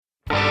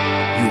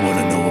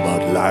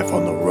life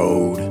on the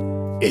road.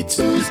 It's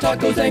booze,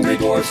 tacos, angry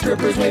dwarfs,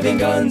 strippers waving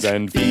guns,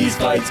 and fees,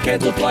 fights,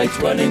 canceled flights,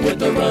 running with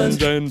the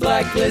runs, and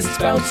blacklists,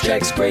 bounce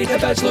checks, great a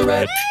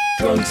bachelorette,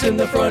 drunks in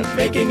the front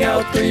making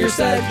out through your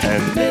set,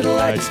 and middle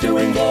acts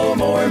doing blow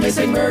more,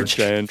 missing merch,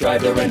 and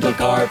drive the rental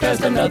car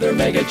past another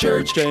mega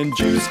church, and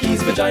juice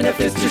keys, vagina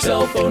fist, your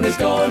cell phone is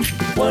gone.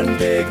 One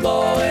big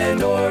Law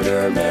and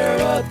Order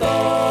marathon.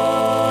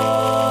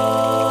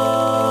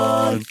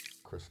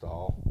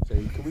 Crystal,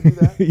 say, can we do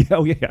that?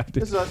 Yeah.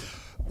 This is us.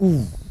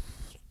 Ooh.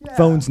 Yeah.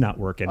 Phone's not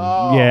working.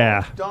 Oh,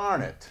 yeah.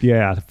 Darn it.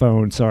 Yeah, the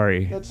phone,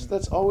 sorry.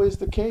 That's always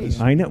the case.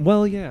 I know.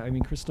 Well, yeah. I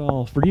mean,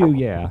 Crystal, for you,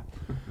 yeah.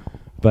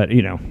 But,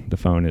 the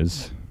phone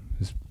is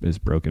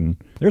broken.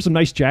 There's some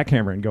nice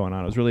jackhammering going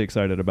on. I was really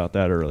excited about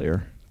that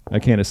earlier. I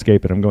can't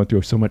escape it. I'm going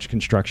through so much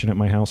construction at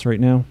my house right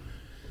now.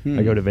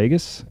 I go to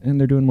Vegas, and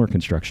they're doing more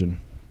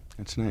construction.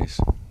 That's nice.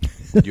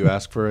 Did you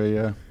ask for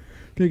a...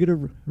 Can I get a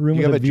room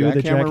with a view of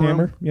the jackhammer?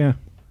 Room? Yeah.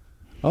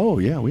 Oh,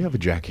 yeah, we have a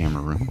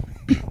jackhammer room.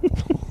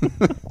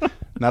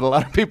 Not a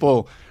lot of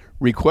people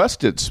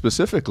request it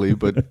specifically,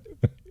 but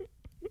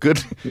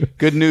good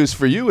news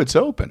for you, it's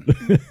open.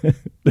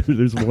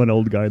 There's one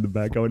old guy in the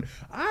back going,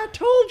 I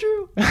told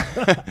you.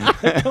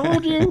 I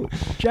told you.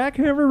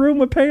 Jackhammer room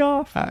would pay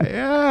off.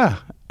 Yeah.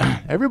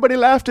 Everybody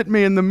laughed at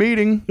me in the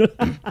meeting.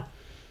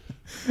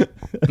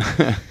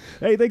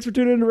 Hey, thanks for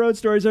tuning in to Road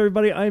Stories,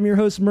 everybody. I'm your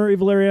host, Murray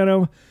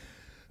Valeriano,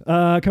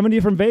 coming to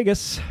you from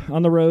Vegas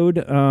on the road.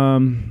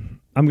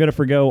 I'm going to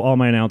forgo all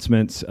my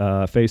announcements,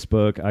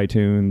 Facebook,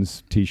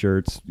 iTunes,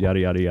 T-shirts, yada,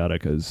 yada, yada,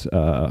 because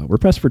we're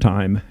pressed for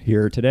time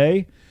here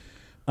today.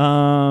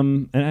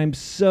 And I'm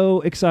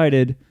so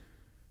excited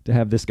to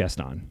have this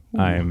guest on. Ooh.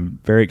 I'm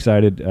very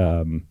excited.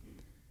 I'm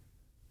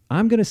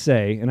going to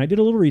say, and I did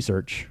a little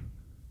research,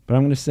 but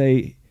I'm going to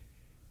say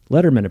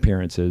Letterman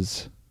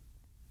appearances.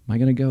 Am I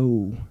going to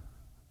go?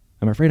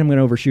 I'm afraid I'm going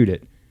to overshoot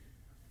it.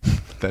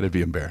 That'd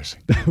be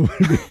embarrassing.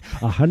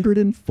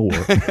 104.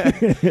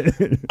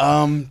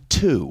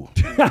 2.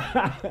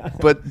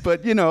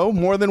 but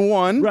more than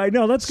one. Right,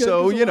 no, that's good.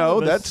 So,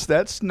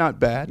 that's not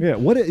bad. Yeah,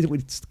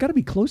 it's got to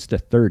be close to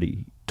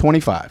 30.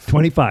 25.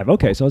 25.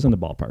 Okay, so I was in the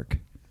ballpark.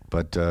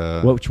 But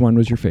which one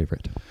was your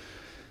favorite?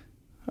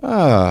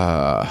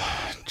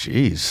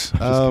 Geez.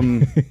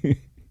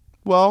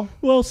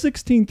 Well,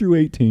 16 through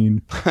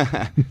 18.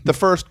 The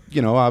first,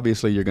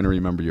 obviously you're going to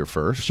remember your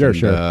first.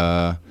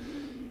 Sure.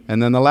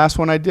 And then the last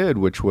one I did,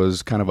 which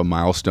was kind of a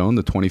milestone,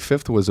 the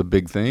 25th was a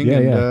big thing.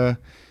 Yeah.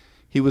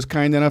 He was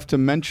kind enough to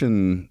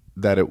mention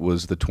that it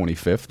was the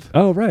 25th.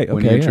 Oh, right. Okay,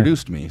 when he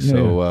introduced me.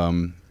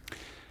 So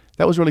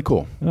that was really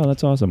cool. Oh,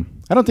 that's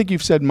awesome. I don't think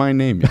you've said my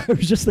name yet. I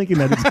was just thinking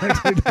that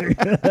exactly.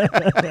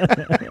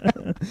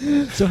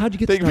 So how'd you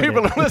get started?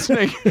 People are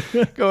listening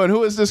going,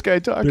 who is this guy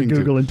talking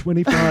They're Googling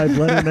 25,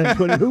 Letterman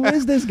 20. Who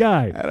is this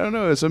guy? I don't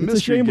know. It's a mystery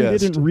It's a shame guest. we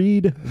didn't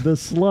read the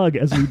slug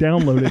as we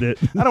downloaded it.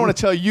 I don't want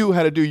to tell you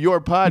how to do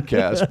your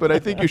podcast, but I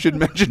think you should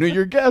mention who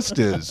your guest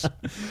is.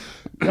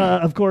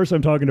 Of course,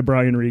 I'm talking to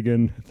Brian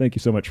Regan. Thank you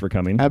so much for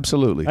coming.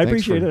 Absolutely. I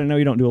appreciate it. I know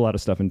you don't do a lot of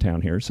stuff in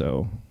town here,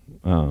 so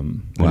I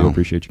do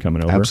appreciate you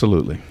coming over.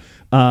 Absolutely.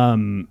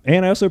 And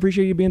I also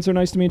appreciate you being so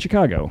nice to me in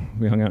Chicago.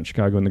 We hung out in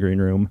Chicago in the green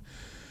room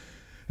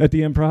at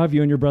the Improv.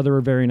 You and your brother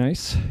were very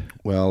nice.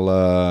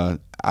 Well,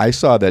 I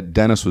saw that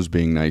Dennis was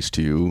being nice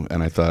to you,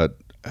 and I thought,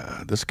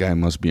 this guy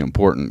must be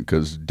important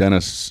because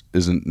Dennis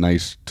isn't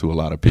nice to a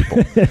lot of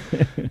people.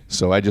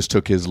 So I just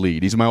took his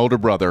lead. He's my older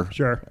brother.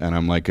 Sure. And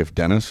I'm like, if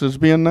Dennis is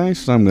being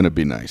nice, I'm going to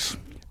be nice.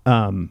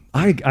 I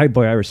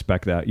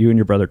respect that. You and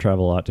your brother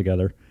travel a lot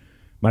together.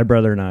 My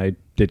brother and I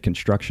did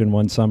construction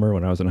one summer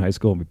when I was in high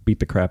school, and we beat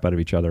the crap out of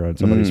each other on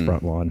somebody's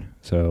front lawn.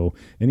 So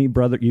any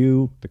brother,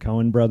 you, the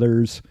Cohen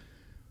brothers,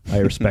 I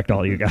respect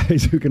all you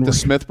guys who can work. The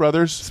Smith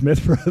brothers?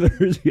 Smith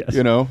brothers, yes.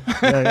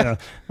 Yeah.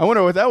 I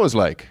wonder what that was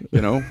like,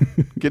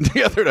 getting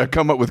together to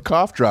come up with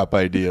cough drop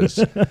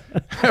ideas.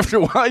 After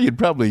a while, you'd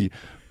probably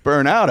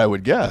burn out, I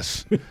would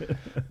guess.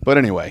 But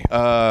anyway,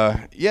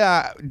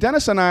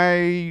 Dennis and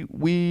I,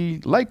 we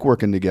like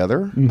working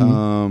together.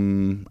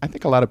 Mm-hmm. I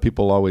think a lot of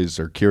people always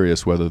are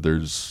curious whether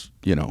there's,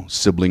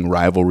 sibling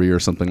rivalry or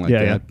something like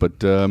that. Yeah.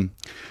 But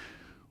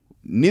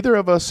neither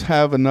of us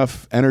have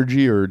enough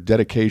energy or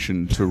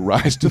dedication to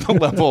rise to the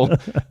level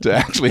to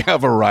actually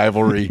have a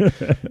rivalry.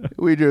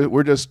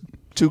 We're just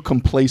two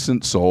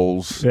complacent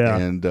souls. Yeah.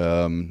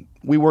 And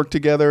we work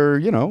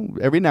together,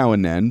 every now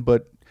and then,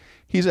 but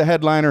he's a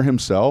headliner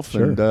himself,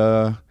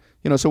 sure.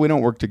 And so we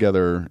don't work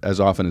together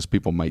as often as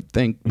people might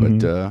think.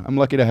 But I'm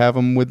lucky to have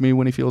him with me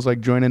when he feels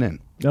like joining in.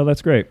 Oh,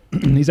 that's great.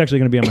 He's actually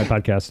going to be on my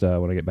podcast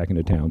when I get back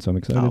into town, so I'm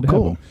excited to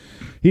have him.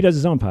 He does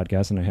his own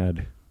podcast, and I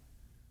had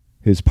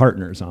his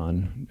partners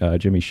on,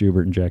 Jimmy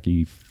Schubert and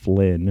Jackie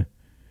Flynn,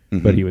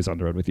 but he was on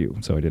the road with you,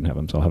 so I didn't have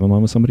him. So I'll have him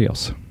on with somebody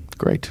else.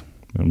 Great.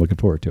 I'm looking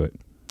forward to it.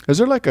 Is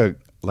there like a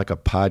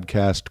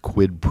podcast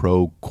quid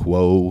pro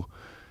quo?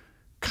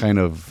 Kind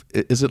of,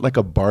 is it like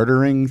a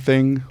bartering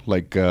thing?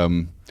 Like,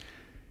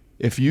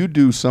 if you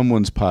do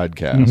someone's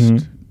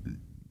podcast,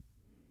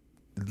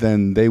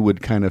 then they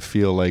would kind of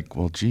feel like,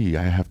 well, gee,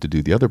 I have to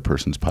do the other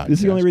person's podcast. This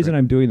is the only reason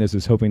I'm doing this,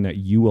 is hoping that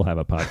you will have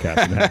a podcast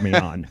and have me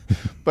on.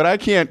 But I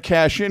can't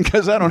cash in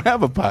because I don't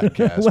have a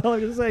podcast. Well, I'm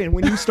just saying,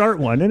 when you start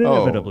one, and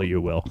inevitably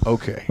you will.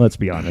 Okay. Let's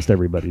be honest,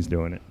 everybody's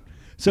doing it.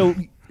 So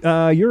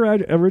you're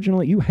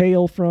originally, you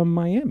hail from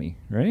Miami,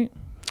 right?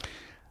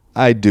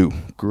 I do.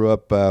 Grew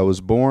up,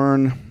 was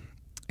born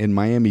in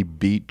Miami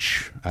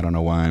Beach. I don't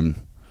know why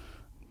I'm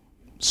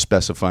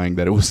specifying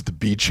that it was the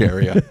beach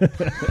area.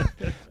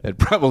 That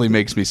probably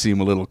makes me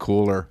seem a little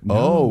cooler. No.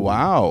 Oh,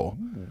 wow.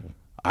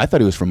 I thought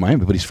he was from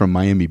Miami, but he's from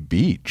Miami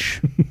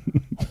Beach.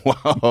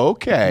 Wow,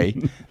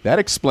 okay. That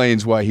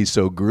explains why he's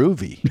so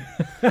groovy.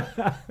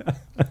 I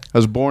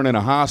was born in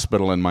a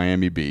hospital in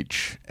Miami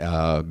Beach.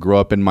 Grew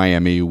up in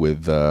Miami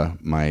with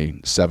my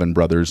 7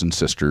 brothers and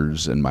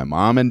sisters and my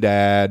mom and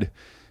dad.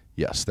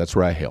 Yes, that's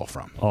where I hail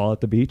from. All at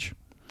the beach?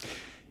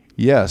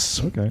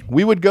 Yes. Okay.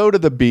 We would go to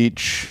the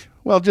beach.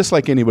 Well, just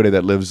like anybody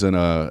that lives in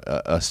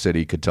a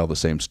city could tell the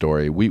same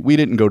story. We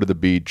didn't go to the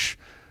beach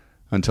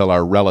until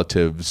our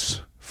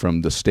relatives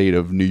from the state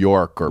of New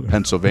York or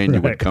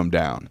Pennsylvania would come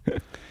down.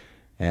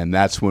 And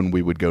that's when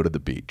we would go to the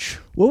beach.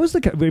 What was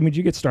did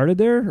you get started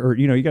there? Or,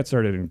 you got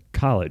started in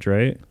college,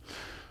 right?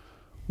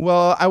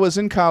 Well, I was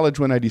in college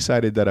when I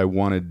decided that I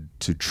wanted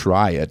to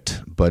try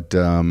it. But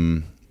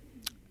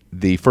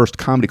the first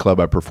comedy club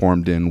I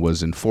performed in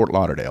was in Fort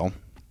Lauderdale.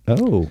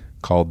 Oh.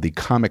 Called the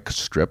Comic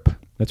Strip.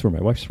 That's where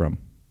my wife's from.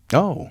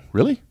 Oh,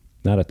 really?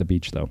 Not at the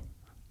beach, though.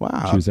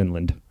 Wow. She was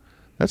inland.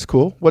 That's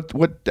cool.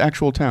 What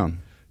actual town?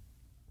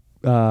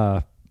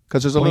 Because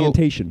there's a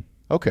Plantation.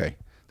 Little... Okay.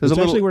 It's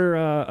actually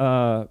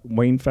where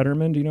Wayne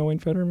Fetterman, do you know Wayne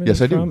Fetterman?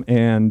 Yes, I do. From?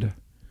 And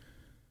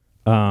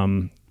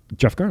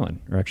Jeff Garlin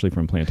are actually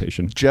from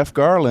Plantation. Jeff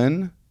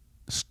Garlin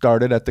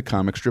started at the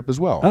Comic Strip as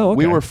well. Oh, okay.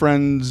 We were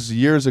friends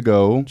years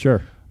ago.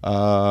 Sure.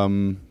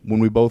 When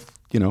we both,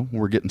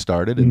 were getting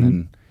started, and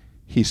then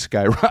he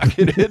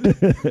skyrocketed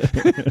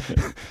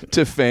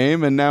to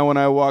fame, and now when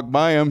I walk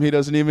by him, he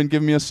doesn't even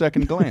give me a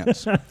second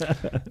glance.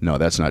 No,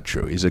 that's not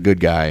true. He's a good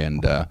guy,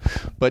 and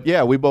but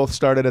yeah, we both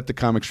started at the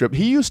Comic Strip.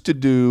 He used to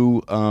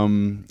do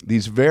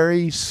these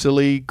very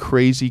silly,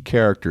 crazy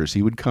characters.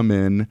 He would come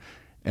in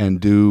and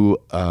do.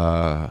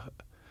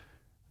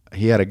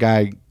 He had a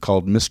guy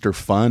called Mr.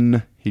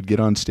 Fun. He'd get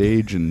on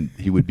stage and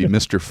he would be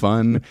Mr.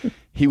 Fun.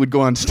 He would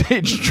go on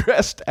stage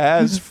dressed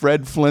as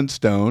Fred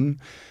Flintstone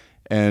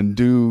and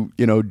do,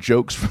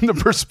 jokes from the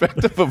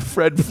perspective of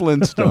Fred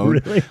Flintstone. Oh,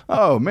 really?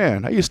 Oh,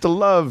 man. I used to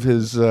love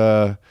his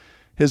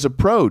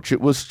approach.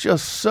 It was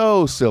just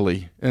so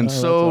silly and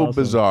so awesome.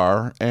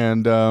 bizarre.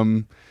 And,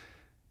 and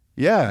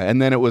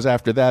then it was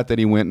after that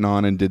he went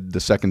on and did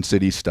the Second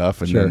City stuff.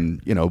 And Sure.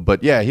 then,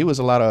 but yeah, he was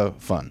a lot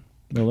of fun.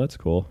 Well, that's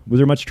cool. Was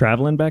there much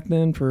traveling back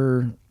then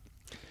for...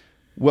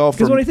 Well,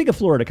 because when I think of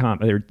Florida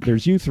comedy,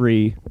 there's you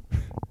three,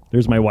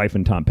 there's my wife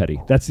and Tom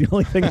Petty. That's the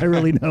only thing I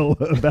really know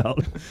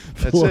about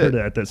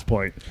Florida at this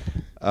point.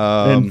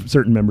 And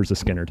certain members of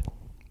Skinnerd.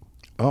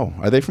 Oh,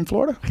 are they from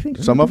Florida? I think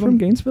some of them from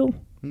Gainesville.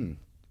 I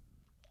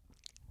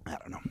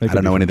don't know. I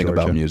don't know anything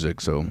about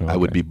music, so I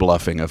would be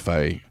bluffing if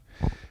I.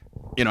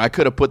 I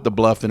could have put the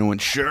bluff in and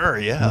went, sure,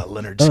 yeah,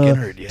 Leonard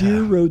Skinnerd, yeah.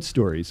 Dear Road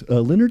Stories,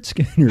 Leonard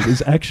Skinnerd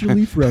is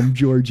actually from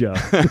Georgia.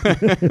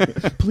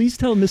 Please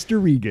tell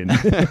Mr. Regan.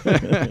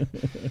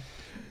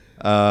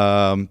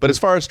 But as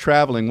far as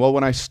traveling, well,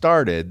 when I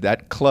started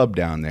that club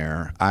down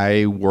there,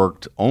 I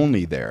worked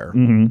only there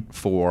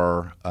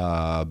for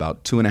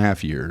about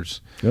 2.5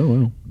 years. Oh,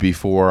 wow.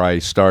 Before I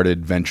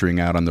started venturing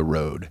out on the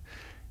road.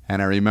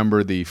 And I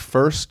remember the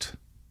first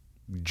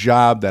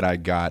job that I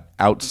got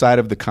outside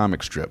of the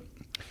Comic Strip.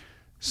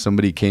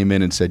 Somebody came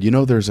in and said,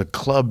 there's a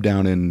club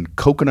down in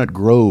Coconut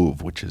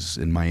Grove, which is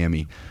in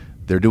Miami.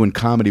 They're doing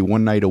comedy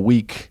one night a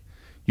week.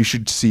 You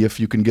should see if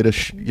you can get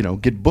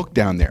get booked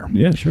down there.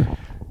 Yeah, sure.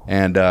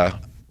 And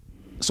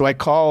so I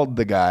called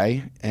the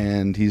guy,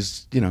 and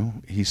he's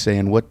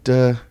saying, "What?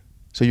 So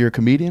you're a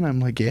comedian?" I'm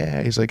like,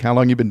 "Yeah." He's like, "How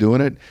long you been doing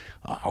it?"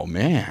 Oh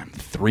man,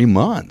 3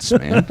 months,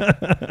 man.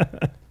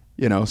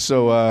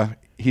 So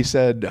he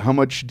said, "How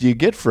much do you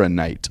get for a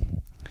night?"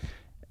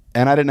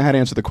 And I didn't know how to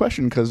answer the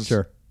question because.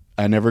 Sure.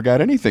 I never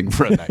got anything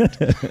for a night.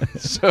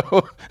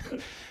 So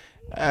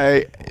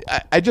I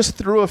just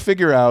threw a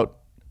figure out.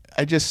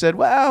 I just said,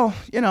 well,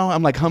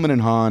 I'm like humming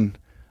and hawing.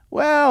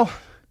 Well,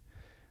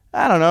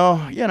 I don't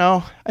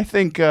know. I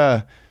think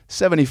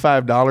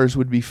 $75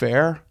 would be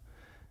fair.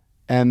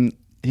 And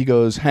he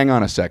goes, hang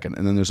on a second.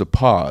 And then there's a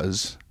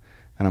pause.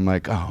 And I'm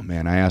like, oh,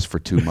 man, I asked for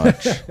too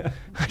much.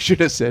 I should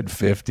have said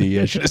 50.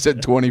 I should have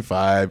said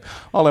 25.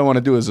 All I want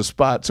to do is a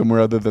spot somewhere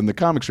other than the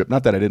Comic Strip.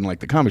 Not that I didn't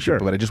like the Comic Strip,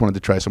 but I just wanted to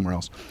try somewhere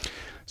else.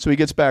 So he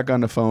gets back on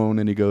the phone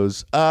and he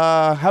goes,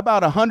 how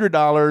about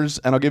 $100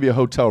 and I'll give you a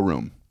hotel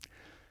room.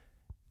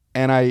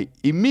 And I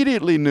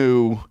immediately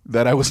knew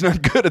that I was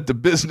not good at the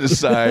business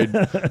side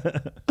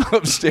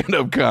of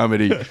stand-up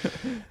comedy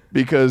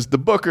because the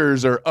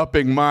bookers are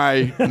upping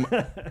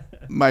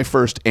my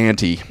first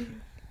ante.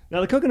 Now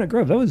the Coconut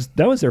Grove,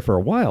 that was there for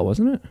a while,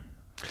 wasn't it?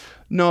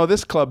 No,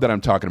 this club that I'm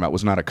talking about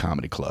was not a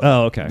comedy club.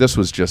 Oh, okay. This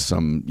was just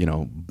some,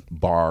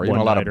 bar.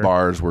 A lot of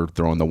bars were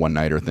throwing the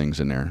one-nighter things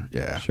in there.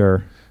 Yeah.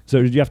 Sure.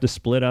 So did you have to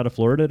split out of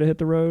Florida to hit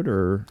the road,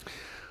 or?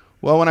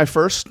 Well, when I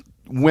first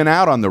went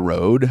out on the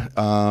road,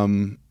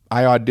 I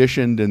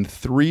auditioned in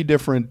 3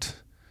 different.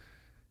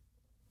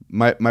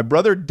 My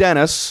brother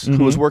Dennis,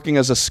 who was working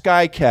as a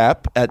sky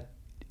cap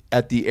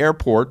at the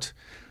airport,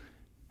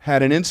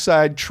 had an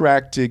inside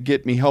track to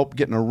get me help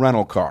getting a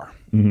rental car.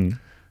 Mm-hmm.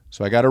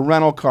 So I got a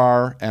rental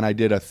car, and I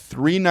did a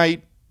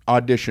 3-night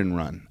audition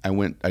run.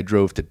 I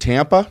drove to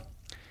Tampa,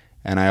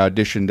 and I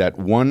auditioned at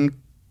one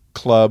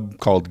club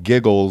called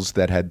Giggles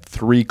that had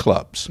 3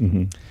 clubs.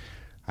 Mm-hmm.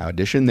 I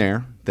auditioned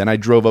there. Then I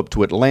drove up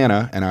to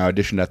Atlanta, and I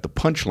auditioned at the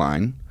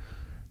Punchline.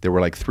 There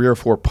were like 3 or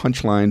 4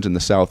 Punchlines in the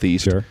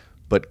Southeast. Sure.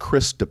 But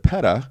Chris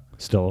DePetta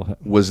Still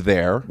was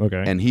there,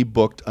 Okay. and he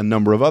booked a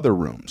number of other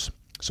rooms.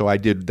 So I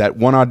did that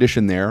one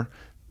audition there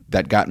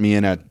that got me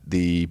in at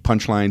the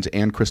Punchlines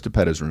and Chris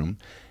DePetta's room.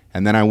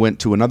 And then I went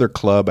to another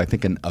club, I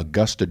think in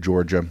Augusta,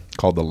 Georgia,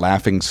 called the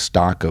Laughing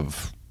Stock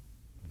of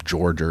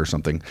Georgia or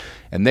something.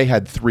 And they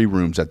had 3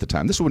 rooms at the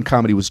time. This is when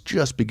comedy was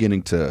just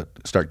beginning to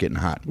start getting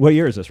hot. What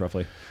year is this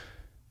roughly?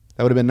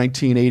 That would have been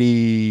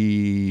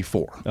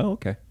 1984. Oh,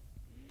 okay.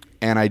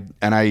 And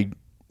I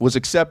was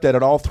accepted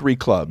at all 3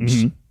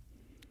 clubs,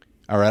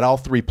 or at all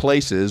 3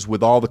 places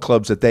with all the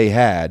clubs that they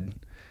had.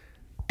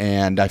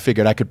 And I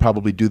figured I could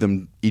probably do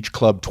them each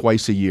club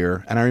twice a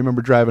year. And I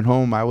remember driving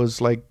home, I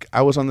was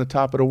on the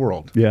top of the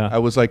world. Yeah. I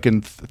was like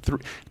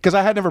because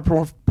I had never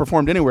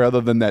performed anywhere other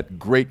than that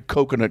great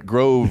Coconut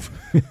Grove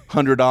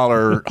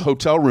 $100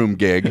 hotel room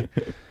gig.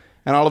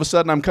 And all of a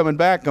sudden I'm coming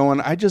back going,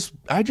 I just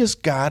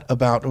got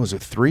about, what was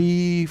it,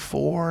 3,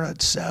 4,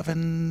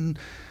 7.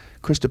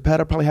 Chris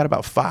DePetta probably had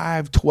about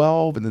 5,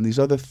 12. And then these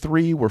other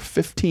 3 were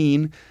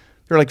 15.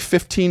 There were like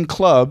 15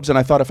 clubs, and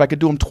I thought if I could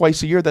do them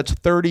twice a year, that's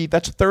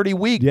 30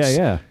 weeks.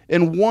 Yeah.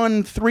 In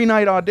one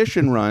 3-night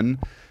audition run,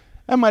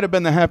 that might have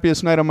been the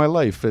happiest night of my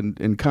life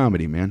in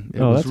comedy, man.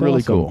 It was that's really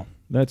awesome. cool.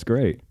 That's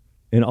great.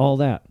 And all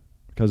that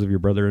because of your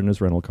brother and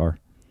his rental car.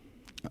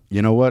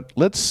 You know what?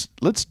 Let's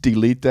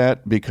delete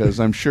that because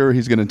I'm sure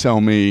he's going to tell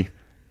me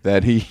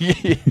that he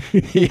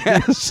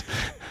has,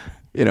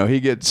 he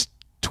gets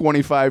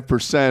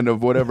 25%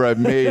 of whatever I've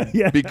made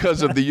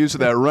because of the use of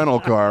that rental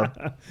car.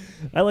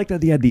 I like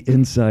that he had the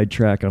inside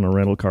track on a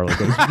rental car. Like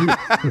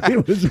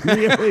it was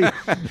really.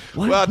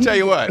 Well, I'll tell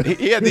you what.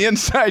 He had the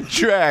inside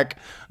track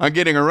on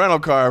getting a rental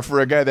car for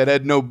a guy that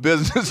had no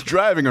business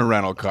driving a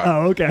rental car.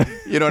 Oh, okay.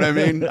 You know what I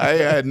mean? I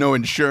had no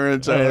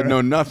insurance. I had no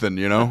nothing,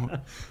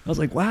 I was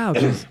like, wow,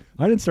 because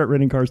I didn't start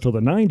renting cars till the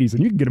 90s,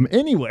 and you can get them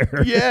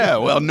anywhere. Yeah,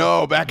 well,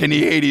 no, back in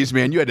the 80s,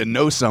 man, you had to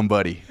know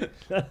somebody.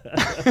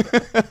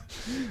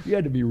 You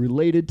had to be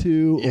related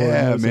to or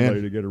know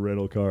somebody to get a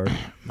rental car.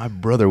 My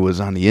brother was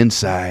on the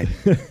inside.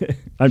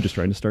 I'm just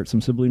trying to start some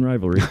sibling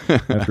rivalry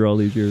after all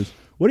these years.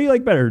 What do you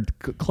like better,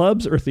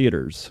 clubs or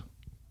theaters?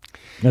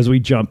 As we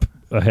jump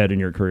ahead in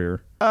your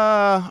career.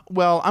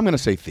 Well, I'm going to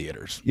say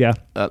theaters. Yeah.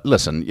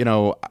 Listen,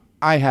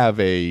 I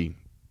have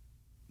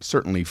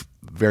certainly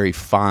very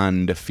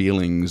fond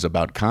feelings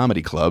about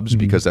comedy clubs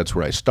because that's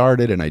where I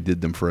started and I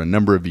did them for a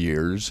number of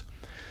years.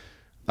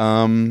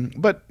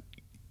 But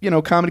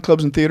comedy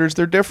clubs and theaters,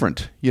 they're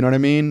different. You know what I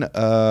mean?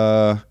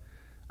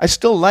 I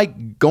still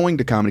like going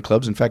to comedy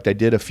clubs. In fact, I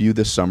did a few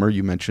this summer.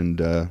 You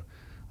mentioned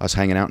us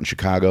hanging out in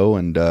Chicago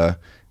and at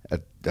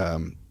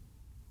the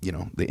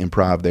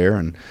Improv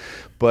there.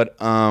 But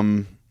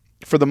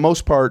for the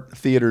most part,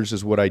 theaters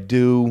is what I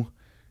do.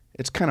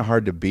 It's kind of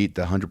hard to beat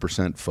the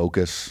 100%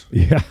 focus.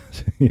 Yeah.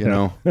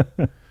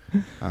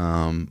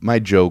 My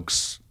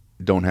jokes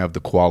don't have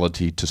the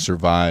quality to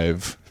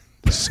survive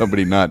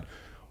somebody not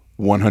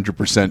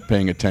 100%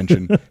 paying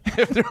attention.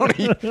 If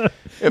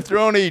they're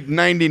only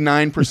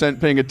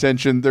 99% paying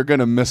attention, they're going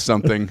to miss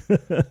something.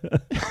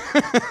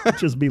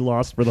 Just be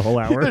lost for the whole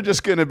hour. They're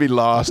just going to be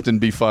lost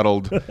and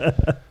befuddled.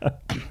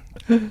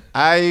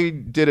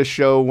 I did a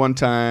show one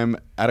time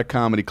at a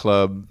comedy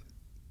club.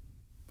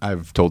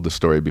 I've told the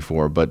story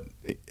before, but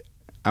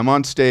I'm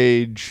on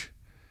stage,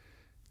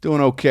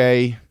 doing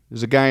okay.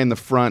 There's a guy in the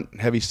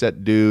front,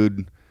 heavy-set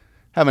dude,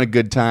 having a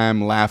good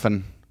time,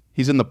 laughing.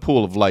 He's in the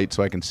pool of light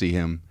so I can see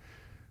him.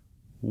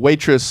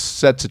 Waitress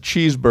sets a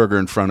cheeseburger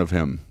in front of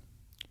him,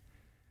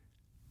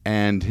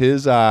 and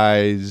his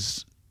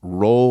eyes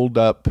rolled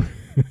up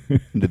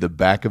into the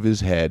back of his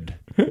head,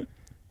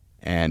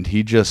 and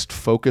he just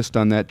focused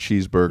on that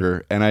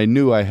cheeseburger, and I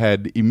knew I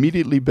had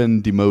immediately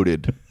been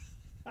demoted.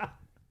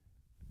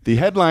 The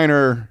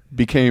headliner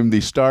became the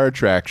star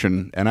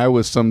attraction, and I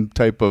was some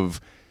type of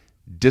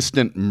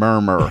distant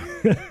murmur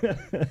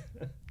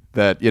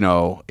that,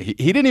 he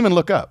didn't even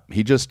look up.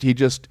 He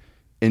just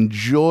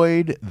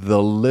enjoyed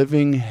the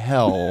living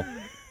hell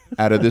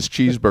out of this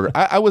cheeseburger.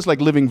 I was like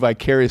living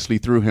vicariously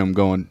through him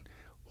going,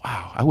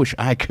 wow, I wish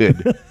I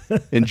could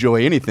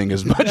enjoy anything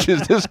as much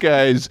as this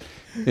guy's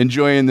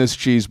enjoying this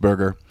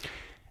cheeseburger.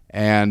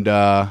 And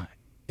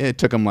it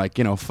took him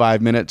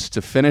 5 minutes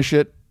to finish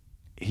it.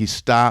 he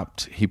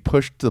stopped. He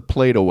pushed the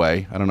plate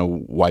away. I don't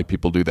know why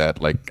people do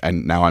that. Like,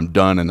 now I'm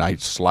done, and I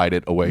slide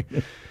it away.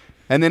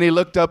 And then he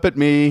looked up at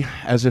me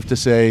as if to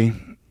say,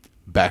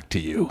 back to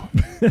you.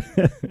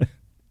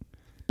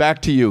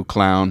 Back to you,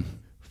 clown.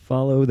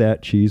 Follow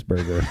that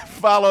cheeseburger.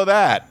 Follow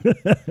that.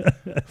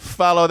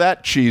 Follow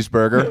that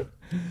cheeseburger.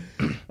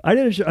 I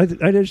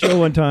did a show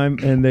one time,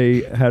 and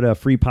they had a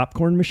free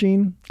popcorn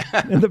machine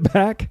in the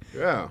back.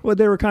 Yeah. Well,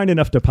 they were kind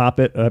enough to pop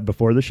it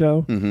before the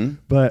show,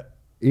 but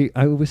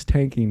I was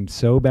tanking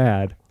so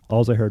bad.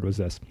 All I heard was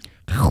this.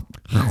 That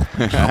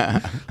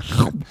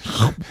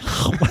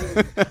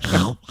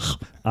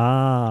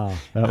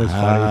was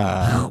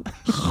funny.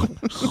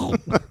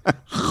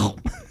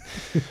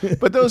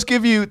 But those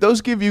give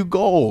you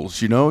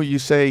goals. You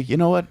say, you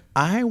know what?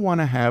 I want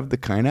to have the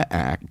kind of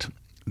act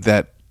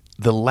that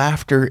the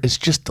laughter is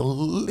just a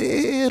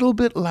little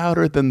bit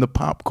louder than the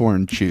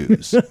popcorn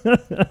chews.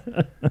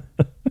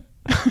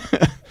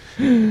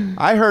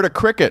 I heard a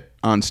cricket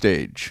on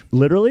stage.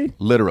 Literally?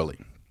 Literally.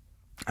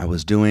 I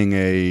was doing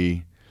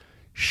a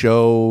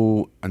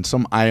show on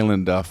some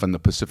island off in the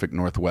Pacific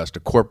Northwest, a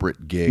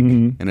corporate gig,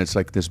 and it's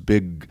like this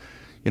big,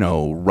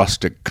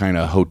 rustic kind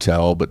of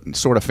hotel, but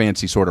sort of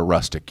fancy, sort of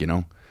rustic,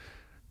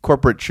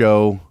 corporate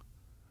show,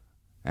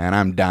 and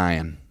I'm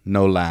dying.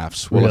 No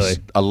laughs. Well, Really?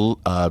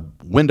 a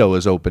window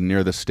is open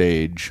near the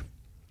stage.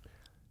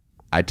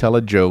 I tell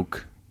a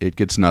joke, it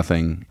gets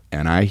nothing,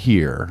 and I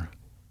hear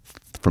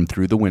from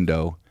through the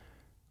window,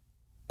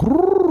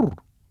 grrr,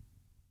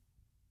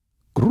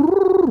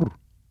 grrr.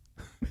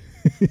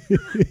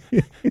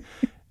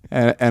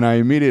 and I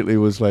immediately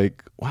was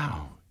like,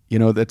 wow,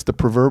 that's the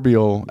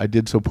proverbial, I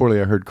did so poorly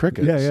I heard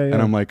crickets. Yeah. And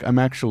I'm like, I'm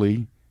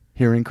actually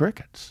hearing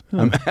crickets.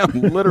 I'm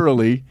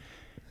literally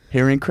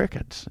hearing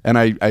crickets. And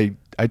I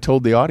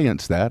told the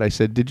audience that. I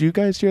said, did you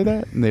guys hear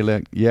that? And they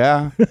like,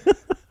 yeah.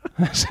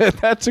 I said,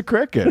 that's a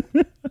cricket.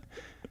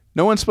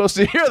 No one's supposed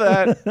to hear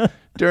that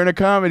during a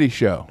comedy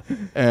show.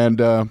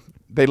 And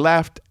they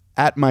laughed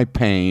at my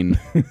pain,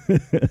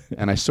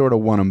 and I sort of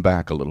won them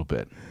back a little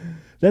bit.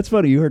 That's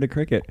funny. You heard a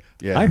cricket.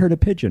 Yeah. I heard a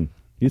pigeon.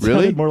 You Really?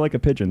 sounded more like a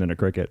pigeon than a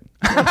cricket.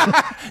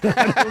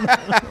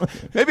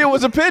 Maybe it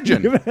was a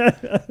pigeon.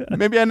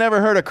 Maybe I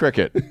never heard a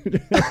cricket.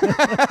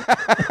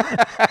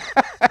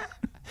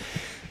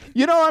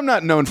 I'm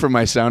not known for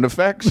my sound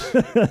effects.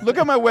 Look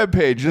at my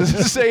webpage. Does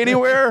it say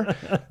anywhere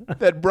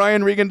that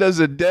Brian Regan does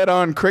a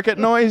dead-on cricket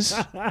noise?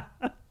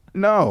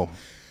 No.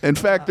 In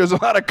fact, there's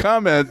a lot of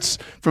comments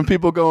from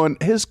people going,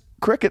 his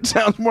cricket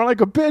sounds more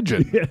like a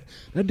pigeon. Yeah,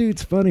 that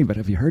dude's funny, but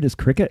have you heard his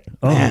cricket?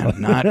 Oh, Man,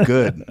 not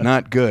good.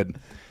 Not good.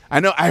 I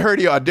know. I heard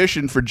he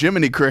auditioned for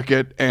Jiminy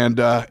Cricket, and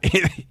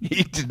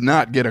he did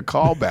not get a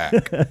call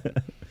back.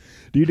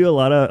 Do you do a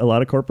lot of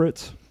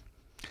corporates?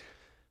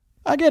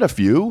 I get a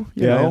few,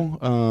 you Yeah.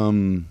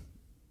 know.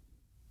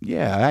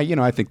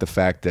 I think the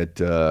fact that,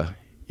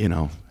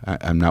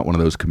 I'm not one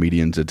of those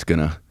comedians that's going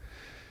to,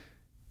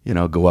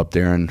 go up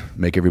there and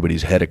make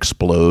everybody's head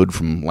explode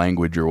from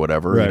language or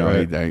whatever.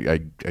 Right.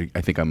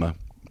 I think I'm a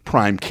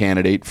prime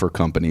candidate for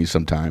companies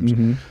sometimes.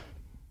 Mm-hmm.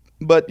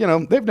 But,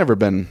 they've never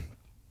been,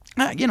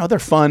 they're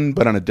fun,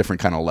 but on a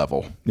different kind of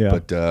level. Yeah.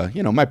 But,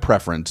 my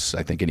preference,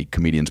 I think any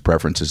comedian's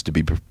preference is to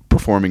be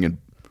performing in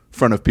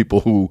front of people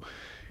who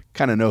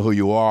kind of know who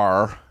you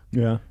are,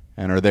 Yeah.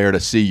 and are there to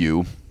see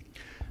you,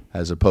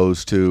 as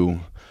opposed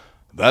to,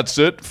 that's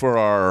it for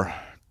our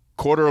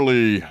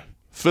quarterly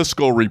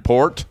fiscal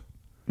report.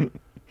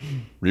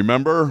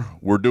 Remember,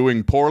 we're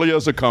doing poorly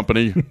as a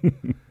company,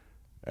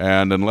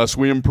 and unless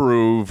we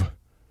improve,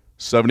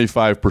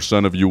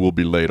 75% of you will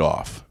be laid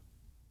off.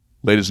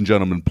 Ladies and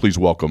gentlemen, please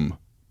welcome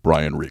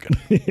Brian Regan.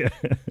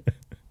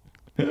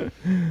 Do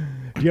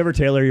you ever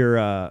tailor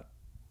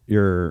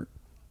your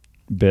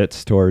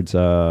bits towards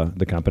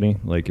the company?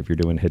 Like if you're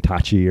doing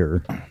Hitachi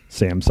or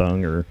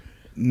Samsung or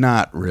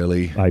Not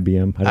really.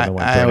 IBM? I don't know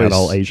why I'm throwing out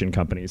all Asian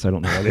companies. I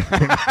don't know why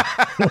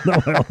I don't know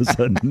why all of a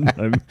sudden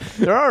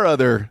There are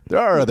other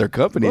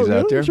companies Oh,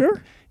 out there. really?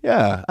 Sure.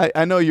 Yeah,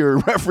 I know you're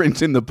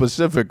referencing the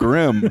Pacific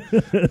Rim,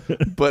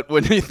 but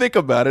when you think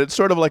about it, it's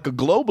sort of like a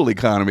global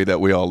economy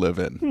that we all live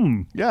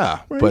in.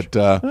 Yeah, but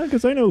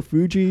because I know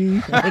Fuji.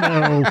 I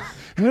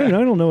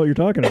don't know what you're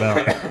talking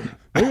about.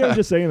 Maybe I'm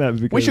just saying that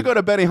because we should go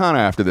to Benihana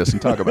after this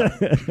and talk about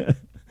it.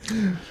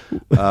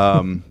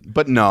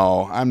 But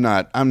no, I'm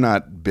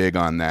not big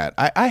on that.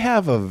 I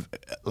have an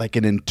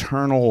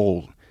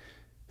internal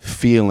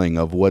feeling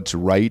of what's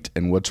right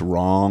and what's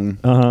wrong,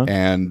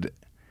 and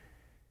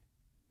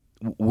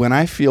when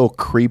I feel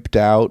creeped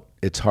out,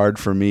 it's hard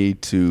for me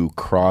to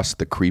cross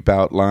the creep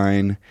out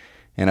line.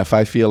 And if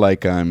I feel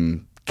like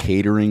I'm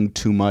catering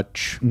too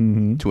much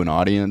to an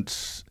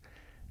audience,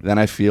 then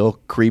I feel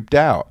creeped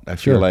out. I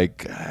feel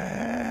like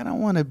I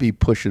don't want to be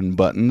pushing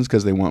buttons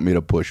because they want me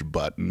to push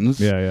buttons.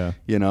 Yeah.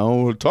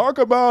 Talk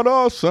about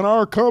us and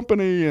our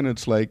company. And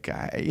it's like,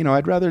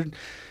 I'd rather,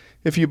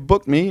 if you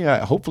book me,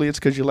 hopefully it's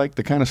because you like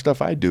the kind of stuff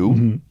I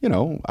do.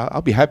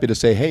 I'll be happy to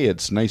say, hey,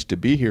 it's nice to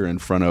be here in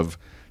front of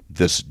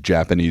this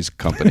Japanese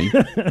company.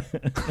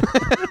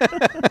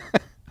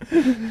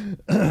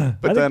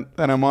 But then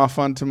I'm off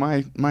onto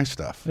my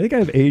stuff. I think I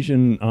have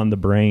Asian on the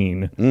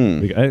brain.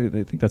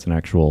 I think that's an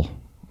actual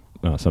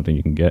something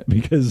you can get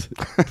because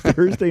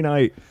Thursday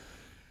night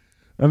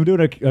I'm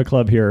doing a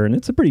club here and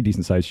it's a pretty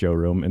decent sized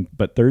showroom.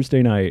 But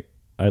Thursday night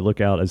I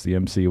look out as the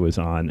MC was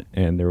on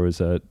and there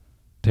was a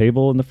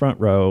table in the front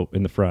row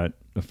in the front,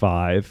 a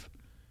 5.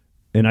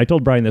 And I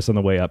told Brian this on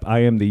the way up.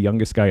 I am the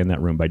youngest guy in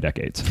that room by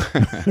decades.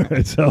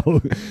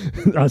 So,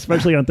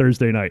 especially on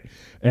Thursday night.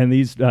 And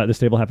this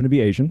table happened to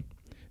be Asian.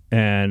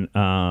 And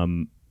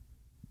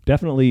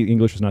definitely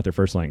English was not their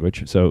first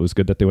language. So it was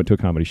good that they went to a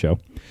comedy show.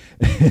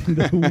 And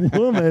the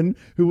woman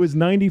who was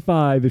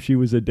 95, if she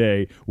was a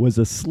day, was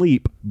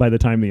asleep by the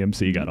time the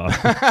MC got on.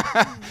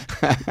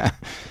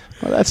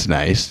 Well, that's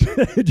nice.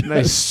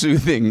 Nice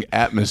soothing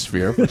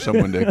atmosphere for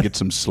someone to get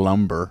some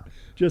slumber.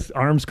 Just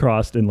arms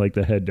crossed and like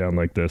the head down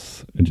like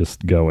this and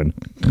just going,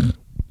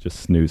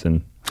 just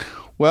snoozing.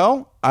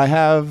 Well, I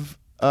have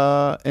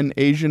an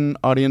Asian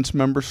audience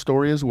member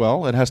story as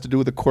well. It has to do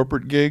with a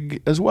corporate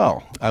gig as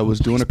well. I was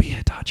doing a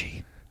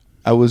Hitachi.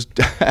 I was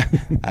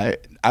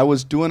I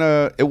was doing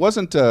it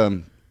wasn't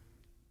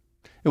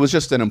it was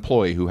just an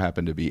employee who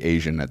happened to be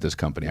Asian at this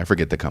company. I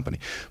forget the company.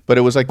 But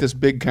it was like this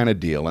big kind of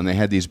deal and they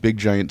had these big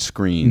giant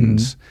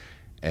screens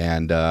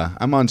and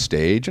I'm on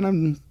stage and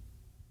I'm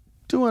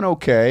doing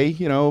okay,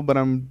 but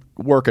I'm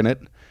working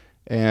it.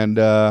 And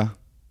I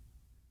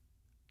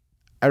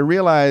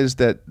realized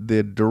that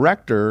the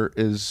director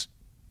is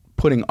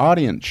putting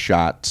audience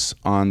shots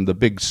on the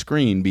big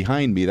screen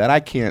behind me that I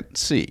can't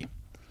see.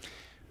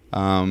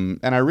 And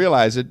I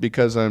realize it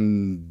because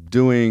I'm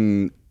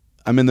in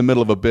the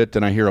middle of a bit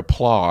and I hear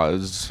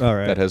applause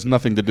that has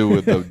nothing to do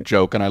with the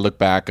joke. And I look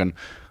back and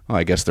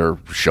I guess they're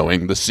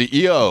showing the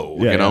CEO,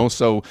 Yeah.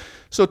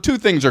 So two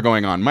things are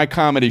going on. My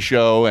comedy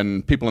show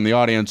and people in the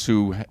audience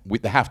who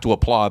have to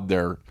applaud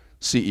their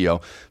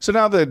CEO. So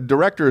now the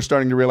director is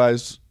starting to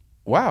realize,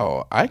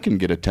 wow, I can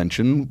get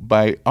attention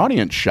by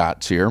audience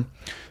shots here.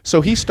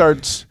 So he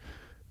starts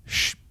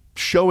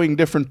showing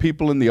different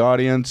people in the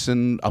audience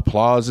and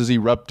applause is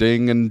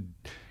erupting and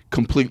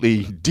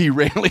completely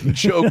derailing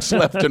jokes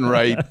left and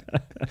right.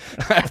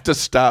 I have to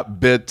stop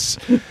bits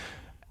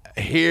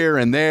here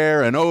and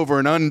there and over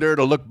and under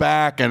to look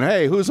back and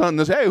hey, who's on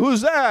this? Hey, who's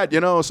that?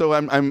 So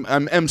I'm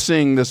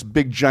emceeing this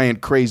big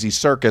giant crazy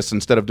circus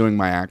instead of doing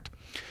my act.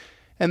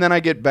 And then I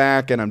get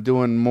back and I'm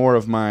doing more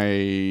of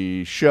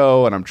my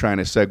show and I'm trying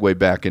to segue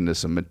back into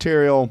some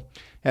material.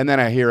 And then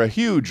I hear a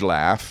huge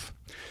laugh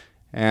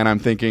and I'm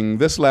thinking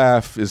this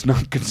laugh is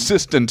not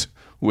consistent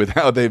with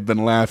how they've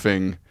been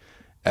laughing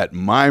at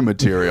my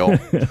material.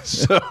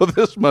 So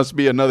this must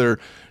be another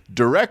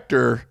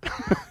director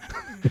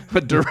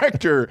a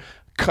director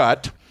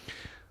cut.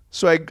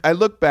 So I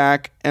look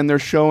back and they're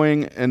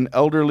showing an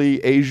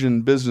elderly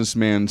Asian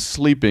businessman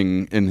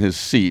sleeping in his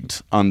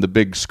seat on the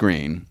big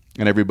screen.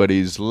 And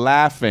everybody's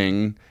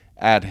laughing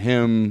at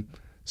him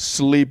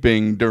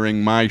sleeping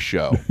during my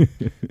show.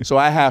 So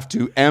I have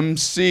to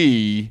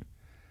MC.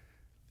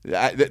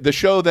 The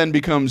show then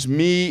becomes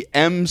me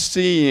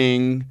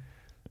MCing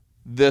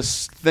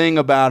this thing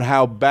about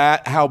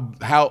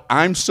how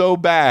I'm so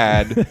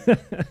bad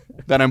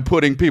that I'm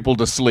putting people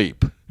to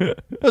sleep.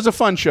 It was a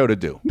fun show to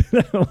do.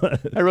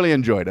 I really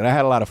enjoyed it. I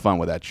had a lot of fun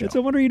with that show. It's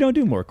a wonder you don't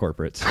do more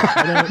corporates.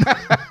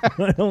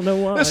 I don't know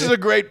why. This is a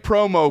great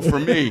promo for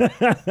me.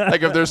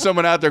 Like if there's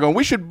someone out there going,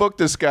 we should book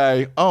this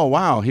guy. Oh,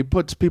 wow, he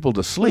puts people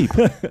to sleep.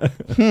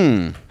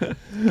 You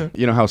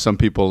know how some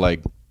people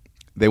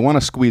they want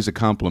to squeeze a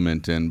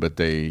compliment in, but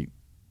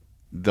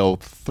they'll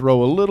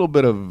throw a little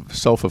bit of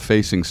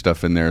self-effacing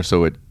stuff in there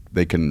so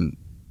they can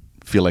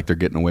feel like they're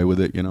getting away with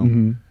it,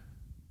 Mm-hmm.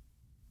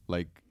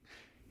 Like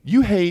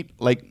you hate,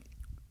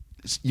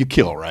 you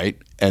kill,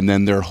 right? And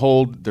then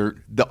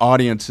the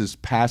audience is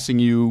passing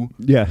you,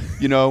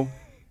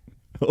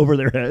 over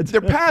their heads.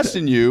 they're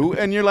passing you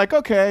and you're like,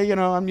 okay,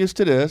 I'm used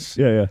to this.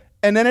 Yeah.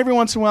 And then every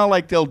once in a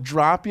while, they'll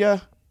drop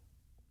you,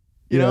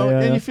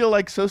 and you feel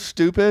like so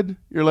stupid.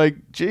 You're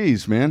like,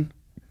 geez, man.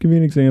 Give me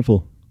an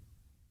example.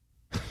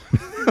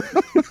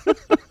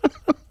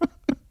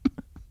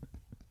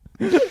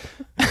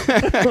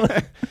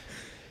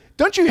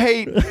 Don't you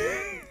hate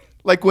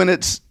when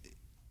it's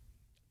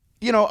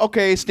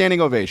okay, standing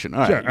ovation.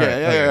 All right. Sure,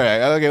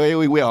 Yeah. Okay,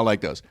 we all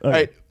like those. All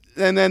right.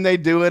 And then they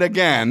do it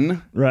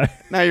again. Right.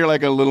 Now you're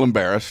a little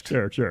embarrassed.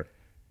 Sure.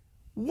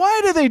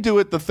 Why do they do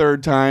it the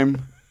third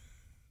time?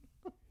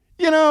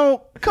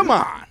 Come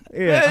on.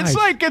 Yeah,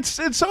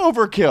 it's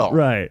overkill.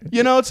 Right.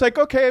 It's like,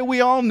 okay,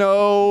 we all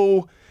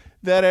know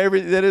that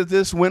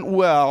this went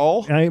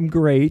well. I'm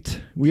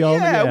great. We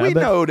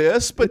know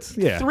this, but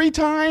 3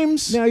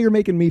 times? Now you're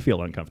making me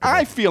feel uncomfortable.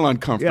 I feel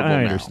uncomfortable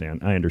I now.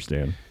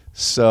 understand.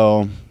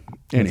 So,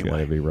 It's anyway.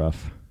 gotta be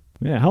rough.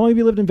 Yeah. How long have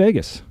you lived in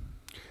Vegas?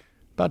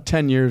 About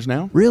 10 years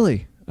now.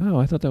 Really? Oh,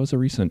 I thought that was a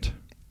recent.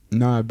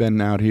 No, I've been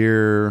out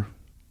here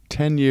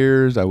 10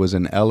 years. I was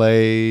in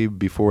L.A.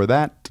 before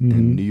that,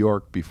 in New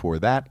York before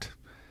that.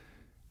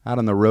 Out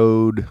on the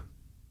road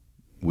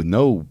with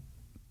no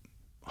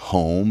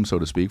home, so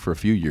to speak, for a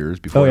few years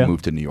before I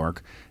moved to New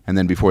York. And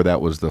then before that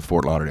was the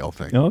Fort Lauderdale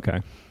thing. Oh,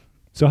 okay.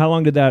 So how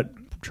long did that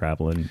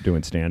traveling,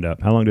 doing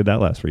stand-up, how long did that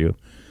last for you?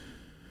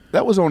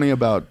 That was only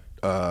about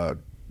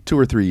 2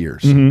 or 3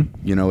 years.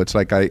 You know, it's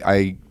like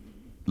I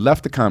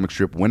left the comic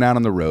strip, went out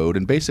on the road,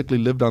 and basically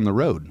lived on the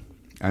road.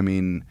 I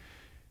mean,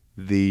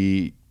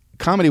 the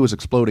comedy was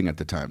exploding at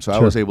the time, so I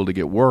was able to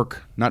get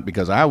work, not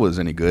because I was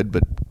any good,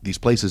 but these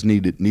places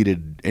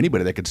needed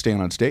anybody that could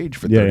stand on stage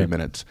for 30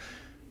 minutes.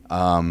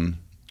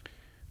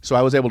 So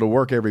I was able to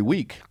work every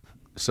week.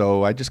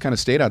 So I just kind of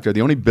stayed out there.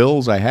 The only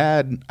bills I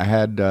had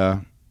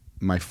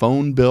my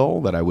phone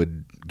bill that I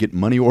would get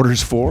money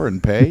orders for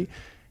and pay,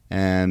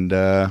 and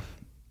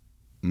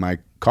my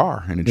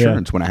car and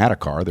insurance when I had a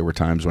car. There were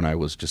times when I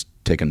was just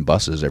taking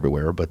buses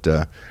everywhere, but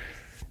and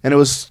it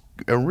was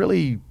a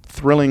really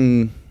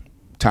thrilling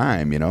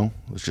time, you know.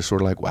 It was just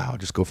sort of like, wow,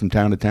 just go from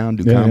town to town,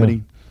 do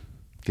comedy,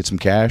 get some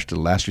cash to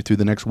last you through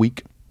the next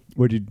week.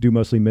 Would you do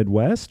mostly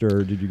Midwest,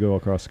 or did you go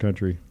across the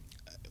country?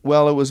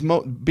 Well, it was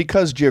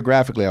because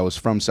geographically I was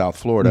from South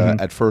Florida.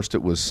 At first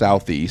it was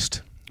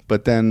Southeast,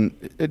 but then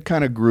it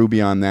kind of grew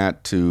beyond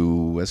that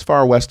to as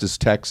far west as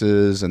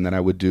Texas, and then I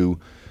would do,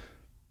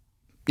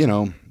 you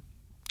know,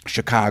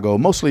 Chicago,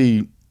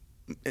 mostly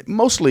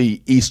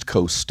East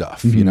Coast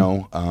stuff, you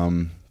know,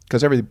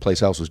 because every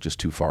place else was just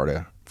too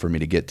far for me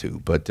to get to.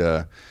 But,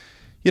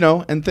 you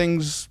know, and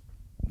things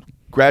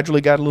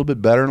gradually got a little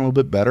bit better and a little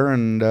bit better,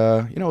 and,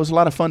 you know, it was a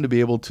lot of fun to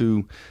be able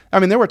to, I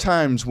mean, there were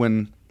times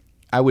when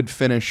I would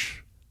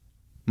finish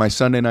my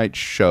Sunday night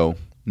show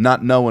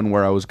not knowing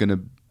where I was going to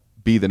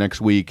be the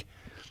next week,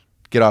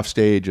 get off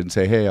stage and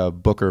say, hey, a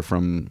booker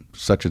from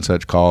such and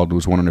such called,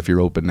 was wondering if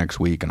you're open next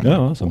week. And I'm like,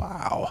 awesome.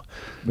 Wow.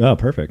 Oh,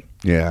 perfect.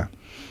 Yeah.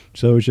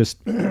 So it was just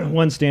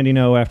one standing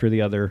O after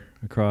the other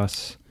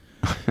across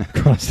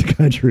the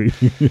country.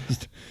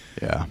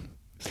 Yeah.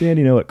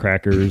 Standing O at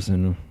Crackers,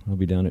 and I'll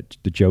be down at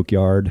the Joke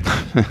Yard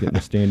getting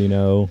a standing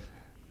O.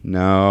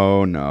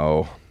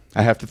 No.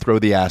 I have to throw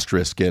the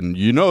asterisk in.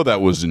 You know that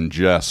was in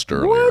jest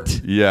earlier.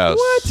 What? Yes.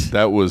 What?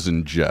 That was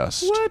in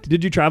jest. What?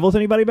 Did you travel with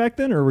anybody back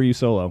then, or were you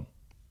solo?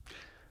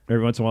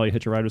 Every once in a while you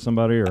hitch a ride with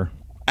somebody, or?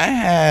 I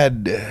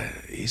had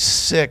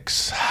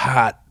 6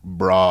 hot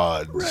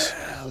broads.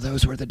 Well,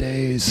 those were the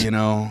days. You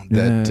know,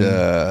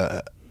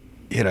 that,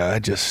 you know, I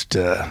just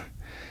I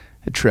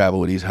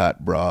travel with these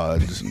hot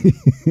broads.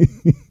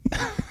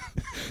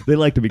 They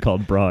like to be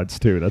called broads,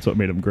 too. That's what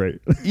made them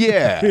great.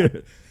 Yeah.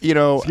 You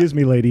know. Excuse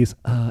me, ladies.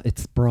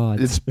 It's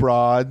broads. It's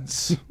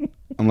broads.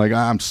 I'm like,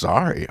 I'm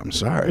sorry.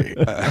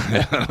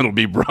 It'll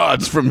be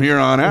broads from here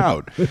on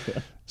out.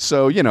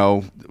 So, you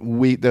know,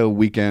 the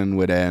weekend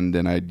would end,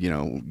 and I'd, you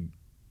know,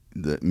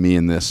 me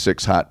and the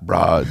 6 hot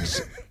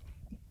broads,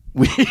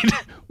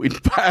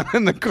 we'd pile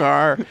in the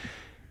car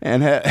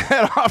and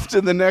head off to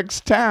the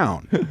next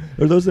town.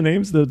 Are those the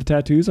names, the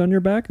tattoos on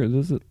your back? Or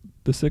those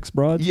the 6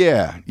 broads?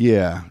 Yeah.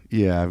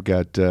 I've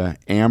got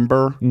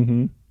Amber,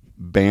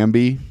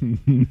 Bambi,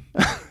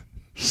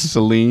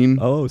 Celine.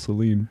 Oh,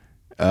 Celine.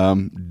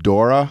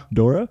 Dora.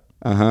 Dora?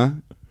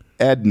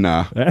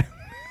 Edna.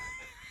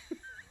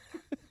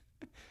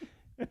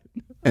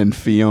 And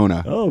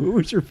Fiona. Oh, who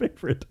was your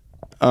favorite?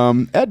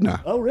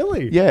 Edna. Oh,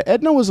 really? Yeah,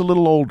 Edna was a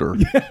little older.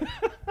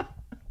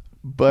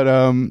 But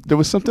there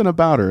was something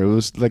about her. It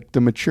was like the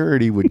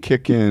maturity would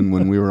kick in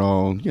when we were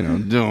all, you know,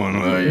 doing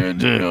what you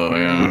do. Oh,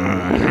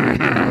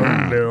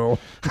 no.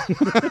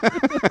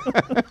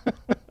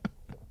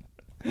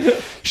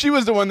 She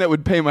was the one that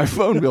would pay my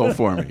phone bill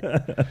for me.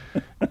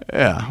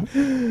 Yeah.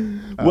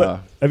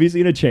 What have you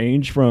seen a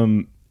change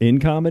from in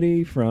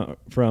comedy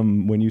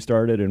from when you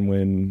started and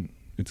when?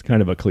 It's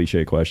kind of a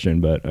cliche question,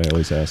 but I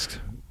always ask.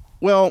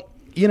 Well,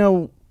 you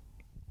know,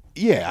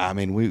 yeah, I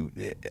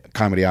mean,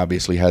 comedy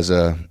obviously has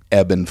a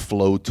ebb and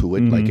flow to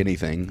it, like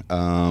anything.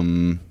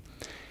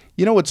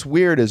 You know, what's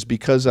weird is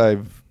because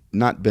I've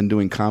not been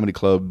doing comedy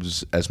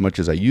clubs as much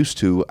as I used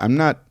to, I'm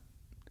not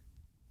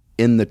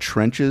in the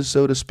trenches,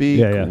 so to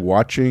speak,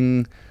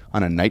 watching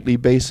on a nightly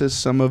basis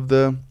some of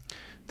the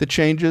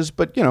changes.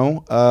 But, you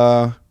know,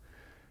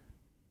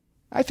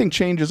 I think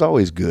change is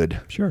always good.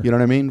 Sure. You know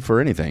what I mean? For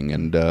anything.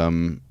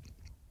 And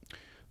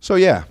so,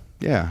 yeah,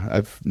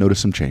 I've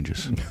noticed some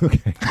changes.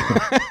 Okay.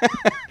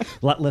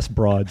 A lot less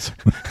broads.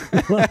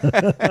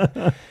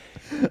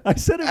 I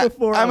said it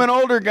before. I'm an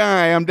older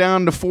guy. I'm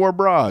down to 4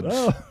 broads.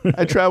 Oh.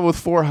 I travel with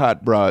 4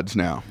 hot broads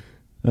now.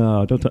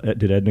 Oh,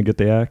 did Edna get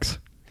the axe?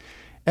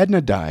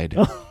 Edna died.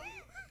 Oh.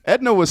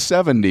 Edna was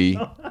 70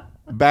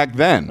 back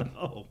then.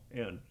 Oh,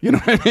 man. You know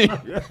what I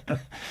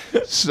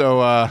mean?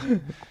 So,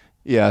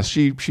 yeah,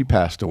 she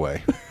passed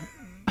away.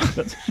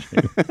 That's a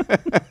shame.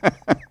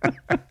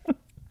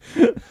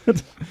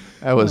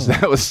 That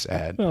was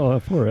sad.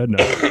 Oh, poor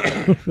Edna.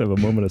 Have a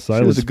moment of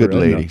silence. She was a good for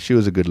lady. Edna. She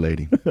was a good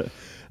lady.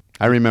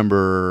 I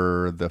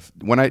remember that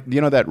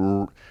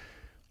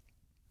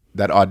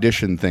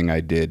audition thing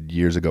I did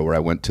years ago where I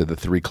went to the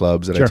 3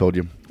 clubs that I told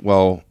you.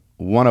 Well,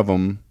 one of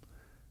them,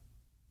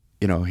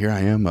 you know, here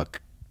I am.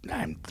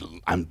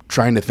 I'm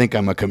trying to think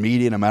I'm a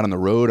comedian. I'm out on the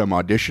road. I'm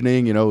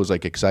auditioning. You know, it was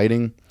like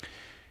exciting.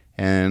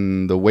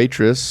 And the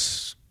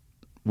waitress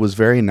was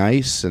very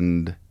nice,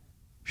 and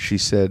she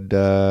said,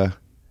 I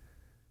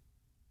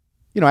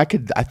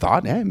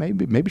thought,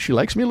 maybe she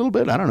likes me a little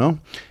bit. I don't know.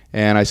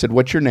 And I said,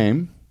 what's your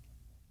name?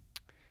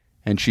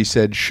 And she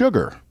said,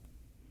 Sugar.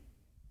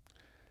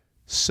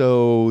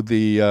 So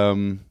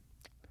the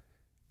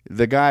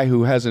guy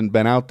who hasn't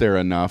been out there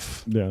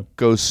enough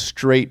goes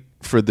straight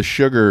for the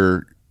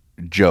sugar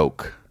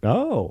joke.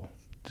 Oh.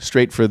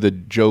 Straight for the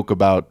joke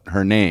about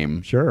her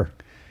name. Sure.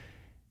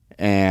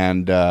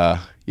 And,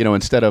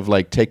 instead of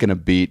like taking a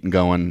beat and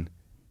going,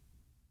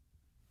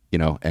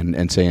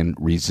 and saying,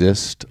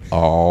 resist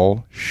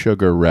all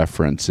sugar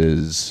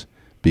references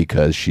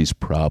because she's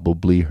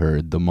probably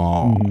heard them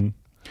all. Mm-hmm.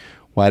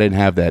 Well, I didn't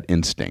have that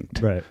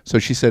instinct. Right. So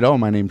she said, oh,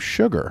 my name's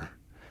Sugar.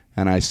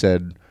 And I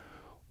said,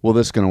 well,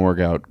 this is going to work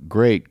out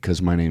great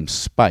because my name's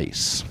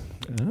Spice.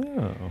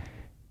 Oh.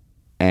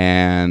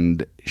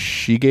 And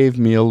she gave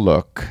me a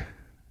look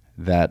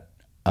that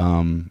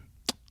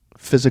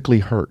physically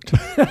hurt.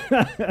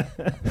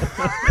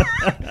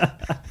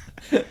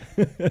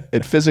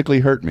 It physically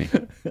hurt me.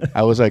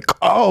 I was like,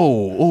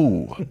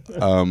 oh,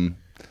 ooh.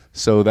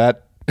 So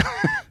that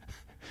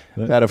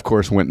of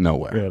course went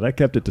nowhere. Yeah, that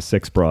kept it to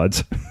 6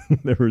 broads.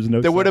 There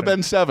would have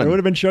been 7. There would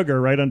have been Sugar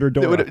right under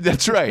Dora.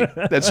 That's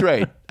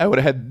right. I would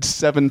have had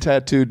 7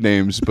 tattooed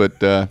names. But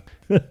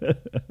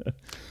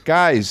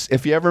guys,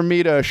 if you ever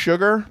meet a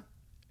Sugar,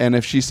 and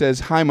if she says,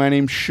 hi, my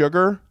name's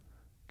Sugar,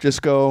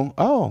 just go,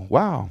 oh,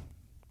 wow,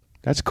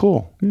 that's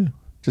cool. Yeah.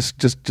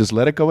 Just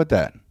let it go with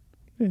that.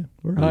 Yeah.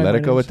 Let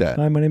it go with that.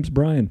 Hi, my name's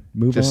Brian.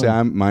 Move on. Just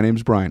say, my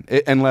name's Brian.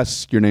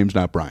 Unless your name's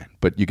not Brian,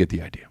 but you get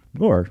the idea.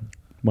 Or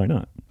why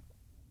not?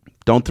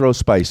 Don't throw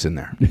Spice in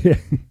there.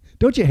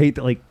 Don't you hate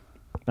that? Like,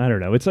 I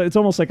don't know. It's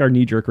almost like our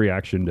knee-jerk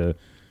reaction to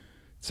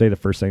say the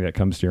first thing that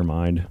comes to your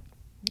mind.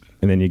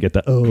 And then you get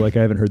the, I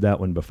haven't heard that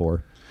one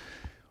before.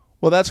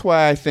 Well, that's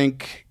why I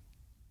think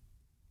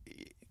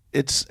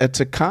it's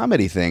a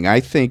comedy thing.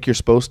 I think you're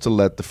supposed to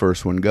let the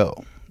first one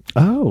go.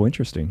 Oh,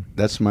 interesting.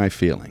 That's my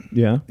feeling.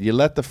 Yeah. You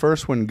let the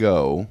first one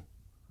go.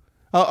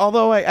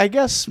 Although I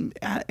guess,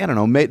 I don't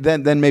know,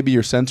 then maybe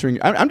you're censoring.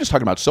 I'm just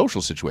talking about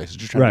social situations,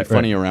 just trying to be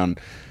funny around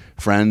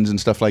friends and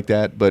stuff like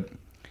that. But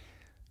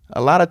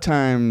a lot of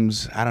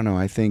times, I don't know,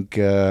 I think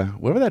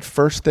whatever that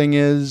first thing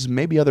is,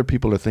 maybe other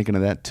people are thinking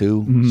of that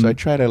too. Mm-hmm. So I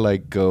try to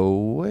like go,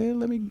 well,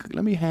 let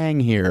me hang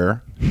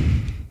here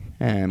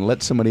and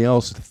let somebody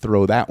else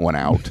throw that one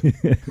out.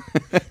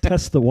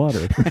 Test the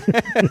water.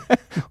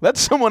 Let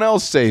someone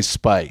else say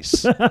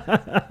Spice.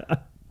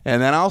 And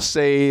then I'll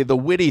say the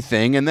witty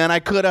thing, and then I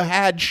could have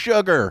had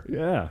Sugar.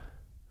 Yeah.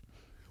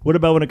 What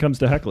about when it comes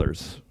to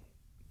hecklers?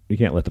 You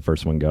can't let the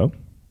first one go.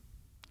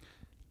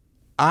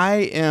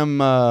 I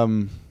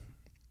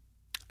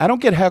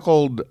don't get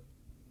heckled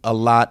a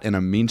lot in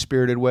a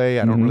mean-spirited way.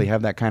 I don't really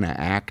have that kind of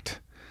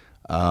act.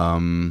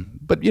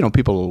 But,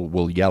 people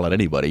will yell at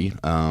anybody.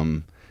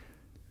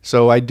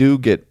 So I do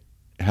get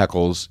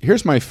heckles.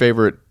 Here's my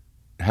favorite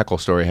heckle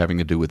story having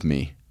to do with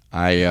me.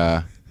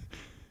 I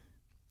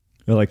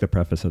like the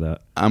preface of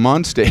that. I'm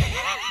on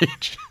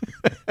stage.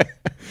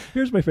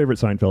 Here's my favorite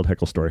Seinfeld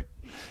heckle story.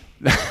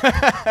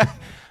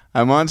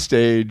 I'm on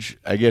stage.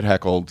 I get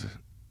heckled.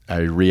 I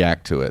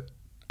react to it.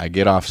 I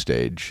get off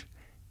stage,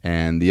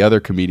 and the other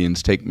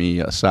comedians take me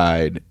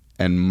aside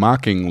and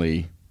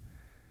mockingly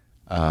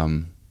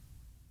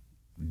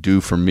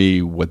do for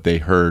me what they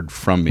heard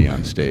from me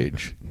on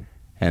stage.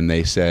 And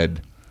they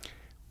said,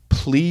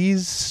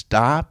 please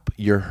stop.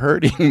 You're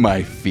hurting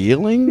my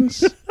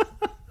feelings.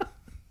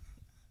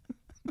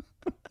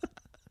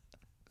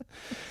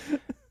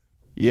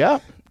 Yeah,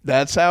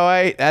 that's how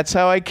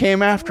I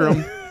came after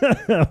him.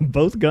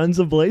 Both guns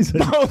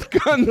a-blazing. Both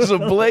guns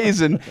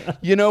a-blazing.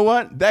 You know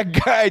what? That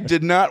guy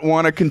did not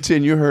want to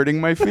continue hurting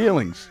my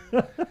feelings.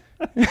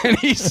 And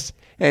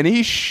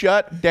he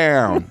shut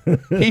down.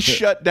 He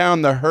shut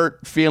down the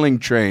hurt feeling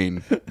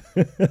train.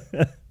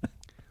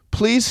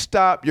 Please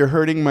stop. You're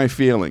hurting my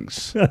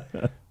feelings.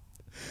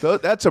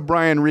 That's a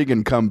Brian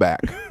Regan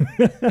comeback.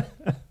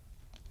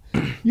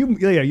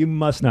 You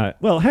must not.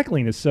 Well,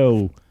 heckling is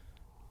so...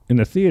 In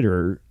the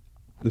theaters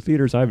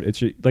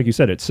it's like you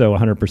said, it's so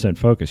 100%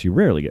 focused. You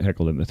rarely get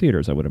heckled in the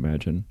theaters, I would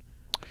imagine.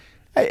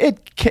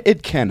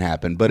 It can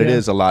happen, but it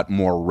is a lot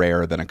more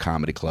rare than a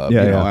comedy club.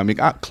 I mean,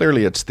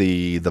 clearly it's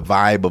the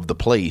vibe of the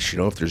place.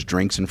 If there's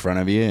drinks in front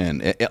of you,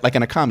 and like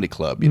in a comedy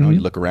club, you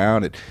look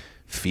around, it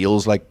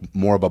feels like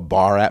more of a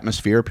bar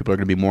atmosphere. People are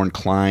going to be more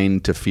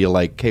inclined to feel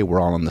like, hey, we're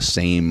all on the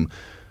same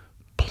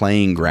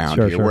playing ground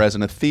here. Sure. Whereas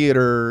in a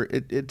theater,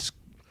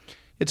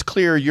 it's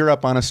clear you're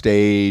up on a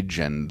stage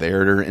and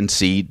they're in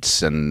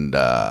seats and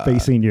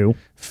facing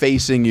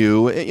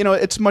you.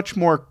 It's much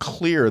more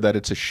clear that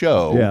it's a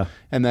show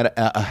and that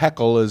a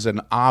heckle is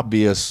an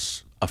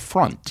obvious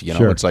affront.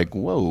 Sure. It's like,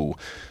 whoa.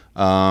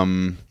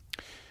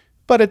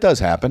 But it does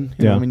happen.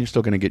 I mean, you're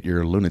still going to get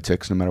your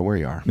lunatics no matter where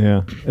you are.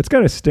 Yeah. It's got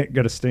to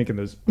stink in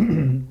those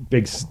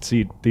big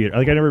seat theater.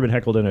 Like, I've never been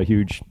heckled in a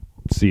huge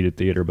seated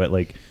theater, but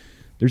like,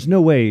 there's no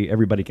way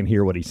everybody can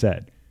hear what he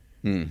said.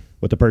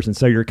 What the person.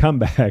 So your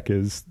comeback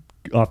is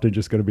often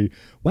just going to be,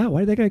 wow,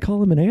 why did that guy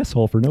call him an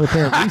asshole for no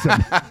apparent reason?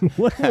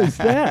 What was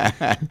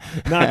that?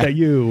 Not that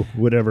you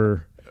would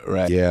ever.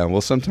 Right. Yeah.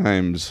 Well,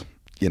 sometimes,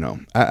 I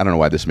don't know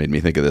why this made me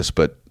think of this,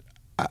 but,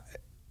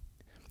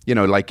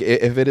 like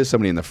if it is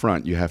somebody in the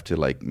front, you have to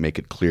like make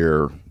it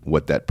clear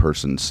what that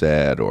person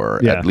said,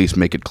 or at least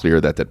make it clear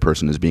that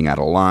person is being out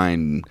of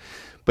line.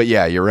 But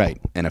yeah, you're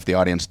right. And if the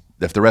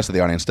rest of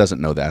the audience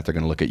doesn't know that, they're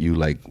going to look at you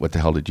like, what the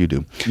hell did you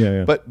do?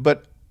 Yeah.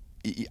 But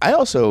I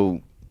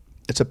also,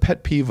 it's a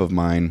pet peeve of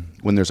mine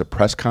when there's a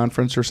press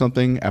conference or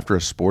something after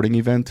a sporting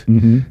event.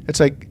 Mm-hmm. It's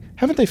like,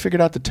 haven't they figured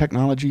out the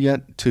technology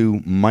yet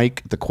to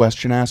mic the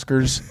question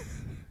askers?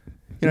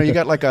 You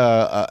got like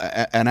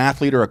an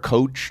athlete or a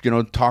coach,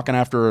 talking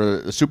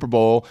after a Super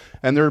Bowl,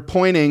 and they're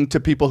pointing to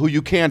people who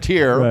you can't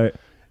hear, right.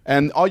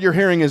 And all you're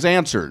hearing is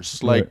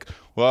answers like, right.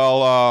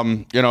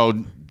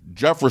 Well,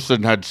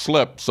 Jefferson had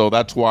slipped, so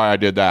that's why I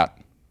did that.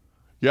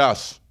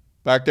 Yes,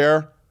 back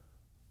there.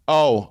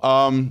 Oh,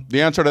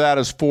 the answer to that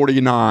is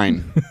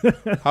 49.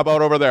 How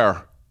about over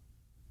there?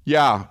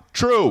 Yeah,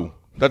 true.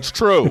 That's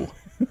true.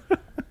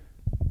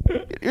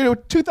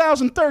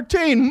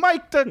 2013,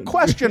 Mike the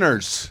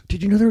questioners.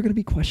 Did you know there were going to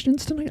be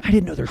questions tonight? I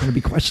didn't know there were going to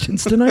be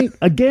questions tonight.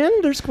 Again?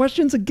 There's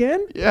questions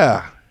again?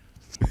 Yeah.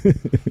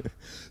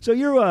 So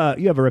you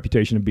have a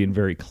reputation of being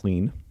very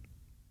clean.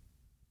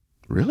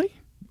 Really?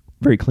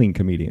 Very clean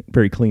comedian.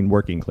 Very clean,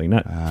 working clean,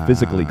 not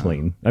physically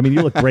clean. I mean,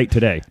 you look great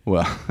today.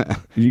 Well,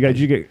 you get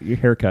your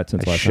haircut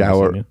since last time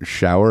I seen you.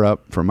 Shower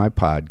up for my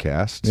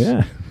podcast.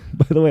 Yeah.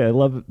 By the way, I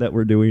love that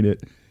we're doing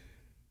it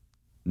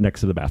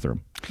next to the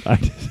bathroom.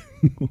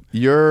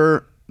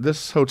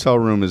 This hotel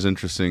room is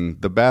interesting.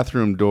 The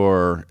bathroom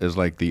door is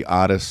like the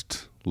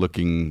oddest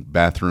looking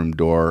bathroom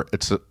door.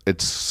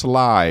 It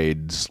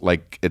slides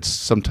like it's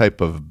some type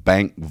of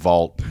bank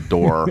vault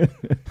door.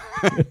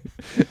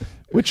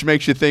 Which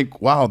makes you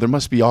think, wow, there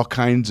must be all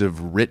kinds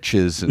of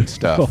riches and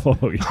stuff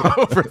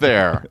over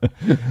there.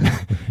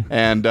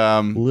 And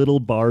little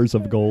bars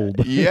of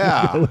gold.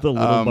 Yeah. With a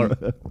little bar.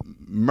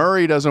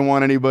 Murray doesn't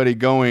want anybody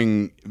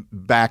going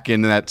back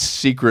in that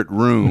secret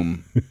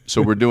room.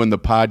 So we're doing the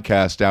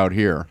podcast out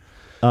here.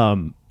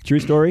 True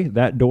story,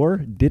 that door,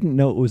 didn't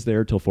know it was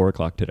there till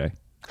 4:00 today.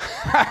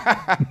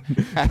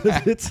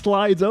 It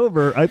slides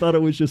over. I thought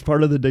it was just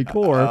part of the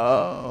decor.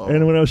 Oh.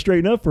 And when I was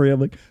straightening up for you, I'm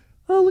like,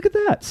 oh, look at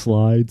that.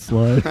 Slide. It's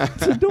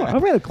a door. I'm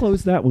going to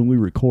close that when we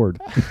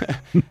record.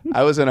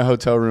 I was in a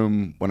hotel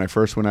room when I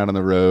first went out on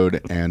the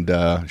road,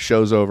 and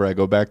show's over. I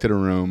go back to the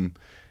room,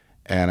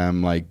 and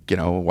I'm like,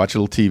 watch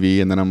a little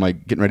TV, and then I'm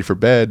like getting ready for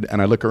bed,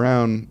 and I look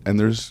around, and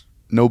there's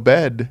no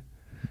bed.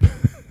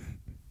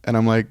 And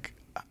I'm like,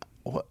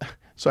 what?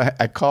 So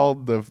I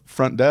called the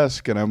front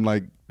desk, and I'm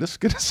like, this is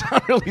going to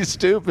sound really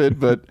stupid,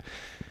 but,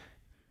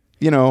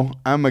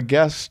 I'm a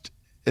guest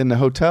in the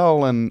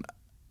hotel, and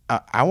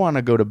I want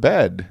to go to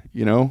bed,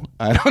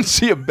 I don't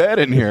see a bed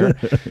in here.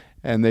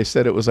 And they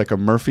said it was like a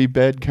Murphy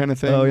bed kind of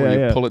thing,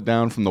 where you pull it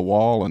down from the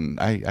wall. And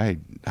I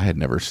had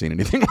never seen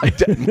anything like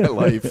that in my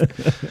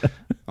life.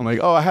 I'm like,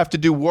 oh, I have to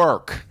do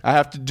work. I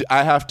have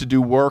to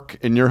do work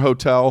in your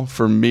hotel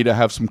for me to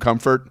have some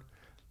comfort.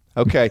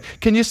 Okay.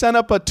 Can you send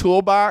up a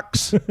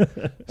toolbox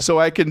so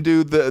I can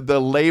do the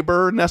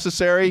labor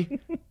necessary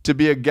to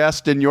be a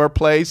guest in your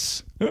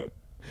place?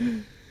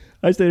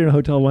 I stayed in a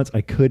hotel once. I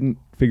couldn't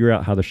figure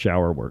out how the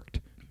shower worked.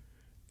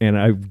 And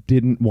I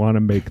didn't want to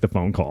make the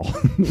phone call.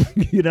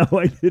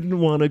 I didn't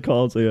want to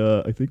call and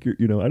say, I think I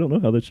don't know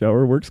how the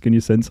shower works. Can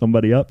you send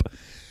somebody up?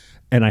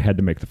 And I had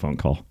to make the phone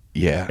call.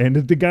 Yeah. And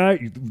the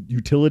guy,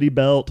 utility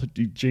belt,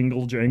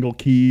 jingle, jangle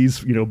keys,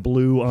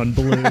 blue on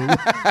blue,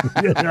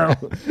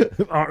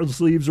 our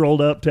sleeves rolled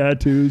up,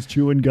 tattoos,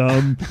 chewing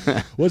gum.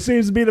 What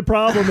seems to be the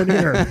problem in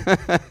here?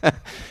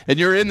 And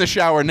you're in the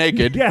shower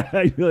naked. Yeah.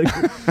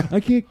 I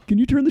can't, can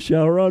you turn the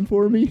shower on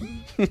for me?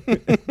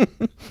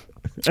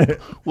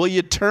 Will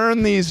you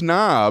turn these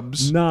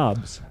knobs?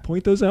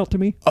 Point those out to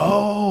me.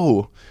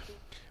 Oh.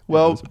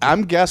 Well,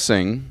 I'm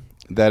guessing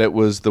that it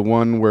was the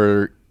one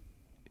where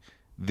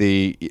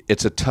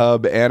it's a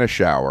tub and a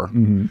shower,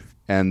 mm-hmm.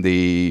 and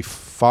the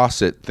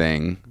faucet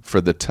thing for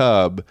the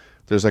tub,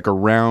 there's like a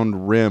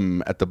round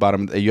rim at the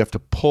bottom that you have to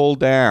pull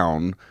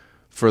down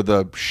for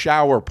the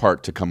shower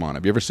part to come on.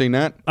 Have you ever seen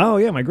that? Oh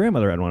yeah, my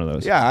grandmother had one of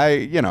those.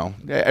 Yeah,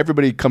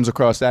 everybody comes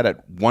across that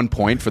at one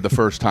point for the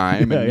first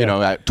time, and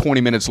at 20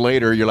 minutes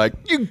later, you're like,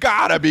 you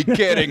gotta be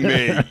kidding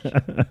me.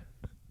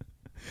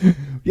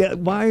 Yeah,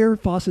 why are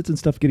faucets and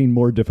stuff getting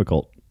more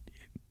difficult?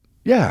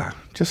 Yeah,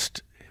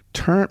 just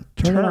turn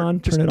it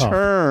on, turn it off.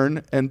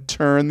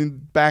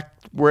 Turn back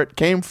where it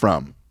came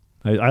from.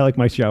 I like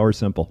my shower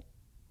simple.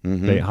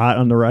 Mm-hmm. Hot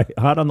on the right,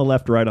 hot on the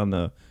left, right on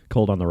the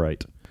cold on the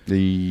right.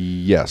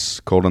 Yes,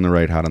 cold on the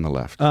right, hot on the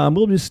left.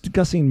 We'll be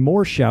discussing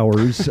more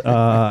showers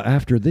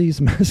after these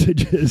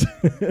messages.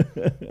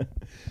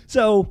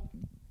 So,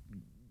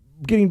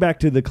 getting back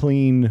to the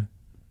clean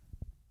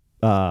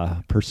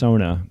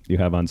persona you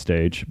have on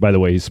stage. By the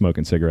way, he's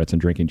smoking cigarettes and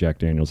drinking Jack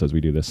Daniels as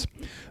we do this.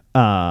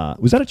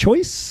 Was that a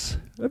choice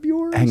of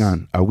yours? Hang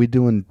on. Are we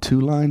doing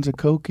 2 lines of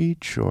Coke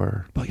each,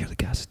 or? Well, you're the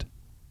guest.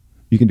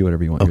 You can do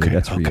whatever you want. Okay,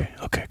 That's for you.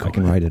 Okay, I cool.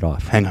 can write it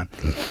off. Hang on.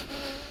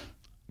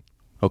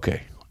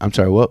 Okay. I'm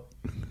sorry, what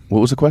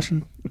was the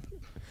question?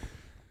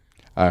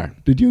 All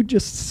right. Did you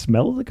just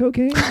smell the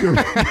cocaine?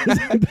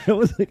 That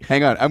was like...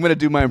 Hang on. I'm going to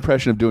do my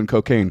impression of doing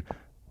cocaine.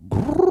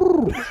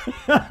 All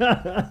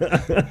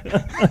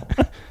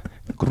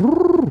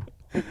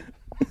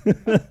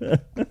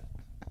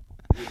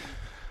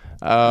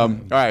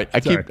right.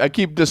 I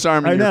keep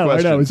disarming your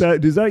questions. I know.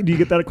 Do you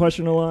get that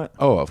question a lot?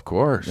 Oh, of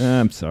course.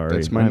 I'm sorry.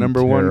 That's my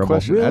number one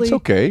question. Really? That's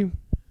okay.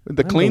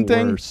 The clean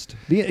thing? Worst.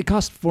 It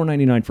cost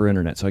 $4.99 for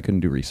internet, so I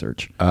couldn't do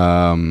research.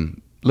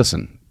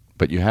 Listen,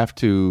 but you have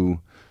to...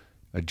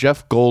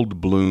 Jeff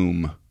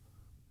Goldblum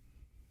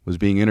was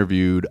being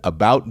interviewed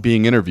about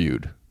being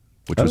interviewed,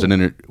 which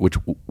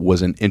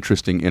was an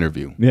interesting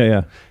interview.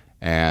 Yeah.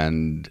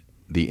 And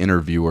the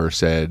interviewer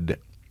said,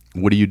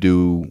 "What do you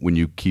do when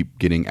you keep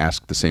getting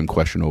asked the same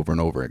question over and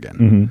over again?"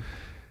 Mm-hmm.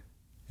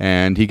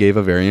 And he gave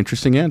a very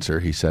interesting answer.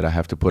 He said, "I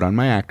have to put on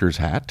my actor's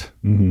hat,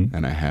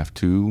 and I have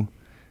to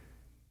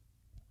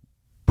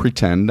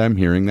pretend I'm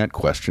hearing that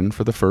question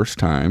for the first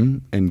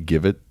time and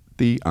give it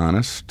the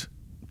honest,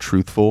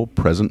 truthful,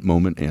 present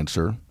moment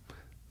answer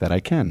that I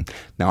can."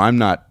 Now, I'm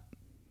not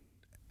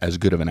as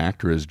good of an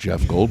actor as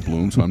Jeff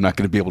Goldblum, so I'm not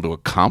going to be able to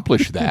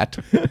accomplish that,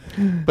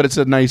 but it's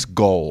a nice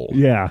goal.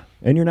 Yeah,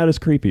 and you're not as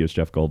creepy as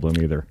Jeff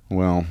Goldblum either.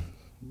 Well,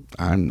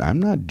 I'm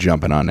not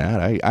jumping on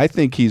that. I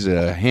think he's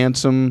a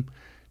handsome,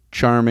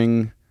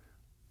 charming,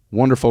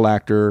 wonderful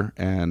actor,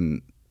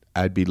 and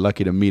I'd be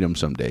lucky to meet him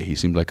someday. He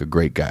seemed like a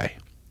great guy.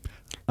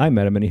 I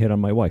met him and he hit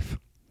on my wife.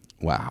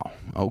 Wow.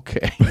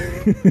 Okay.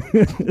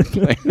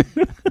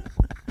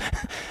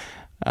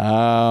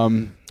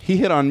 He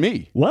hit on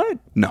me. What?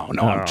 No,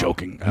 I'm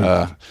joking.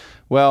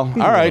 Well,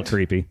 He's all a right. little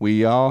creepy.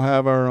 We all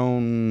have our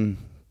own.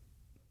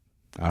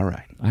 All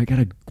right. I got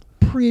a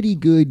pretty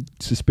good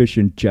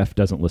suspicion Jeff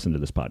doesn't listen to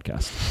this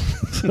podcast.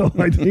 So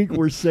I think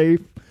we're safe.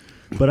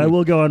 But I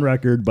will go on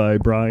record by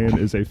Brian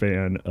is a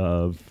fan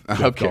of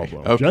Jeff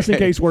Goldblum. Okay. Just in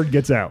case word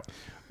gets out.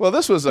 Well,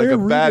 this was like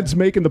Regan's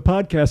making the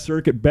podcast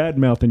circuit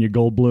bad-mouthing you,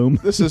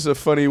 Goldblum. This is a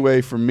funny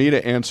way for me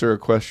to answer a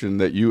question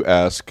that you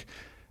ask,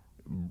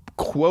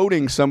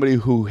 quoting somebody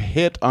who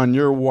hit on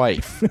your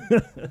wife.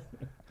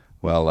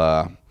 Well,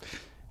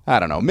 I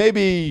don't know.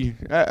 Maybe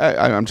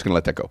I'm just going to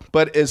let that go.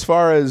 But as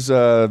far as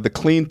the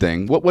clean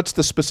thing, what's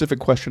the specific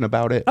question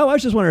about it? Oh, I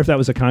was just wondering if that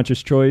was a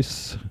conscious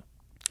choice.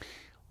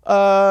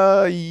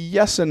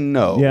 Yes and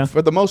no. Yeah.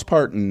 For the most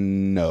part,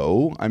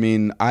 no. I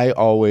mean, I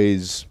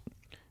always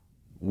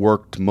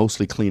worked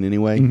mostly clean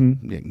anyway,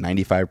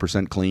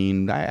 95%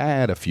 clean. I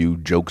had a few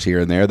jokes here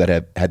and there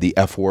that had the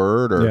F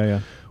word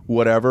or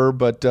whatever,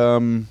 but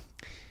some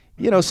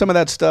of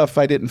that stuff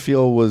I didn't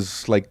feel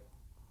was like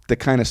the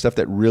kind of stuff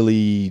that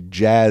really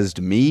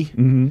jazzed me.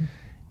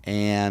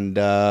 And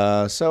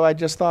so I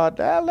just thought,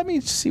 let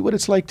me see what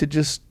it's like to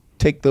just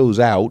take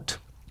those out.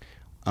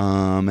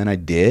 And I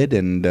did,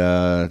 and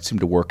it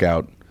seemed to work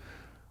out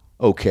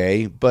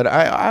okay. But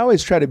I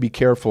always try to be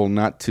careful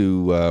not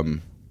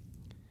to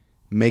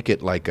make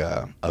it like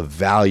a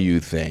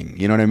value thing.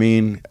 You know what I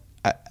mean?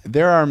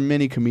 There are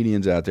many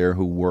comedians out there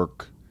who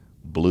work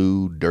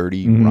blue,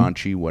 dirty,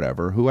 raunchy,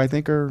 whatever, who I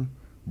think are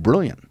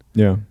brilliant.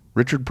 Yeah.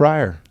 Richard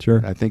Pryor,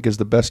 sure, I think is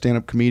the best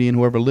stand-up comedian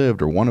who ever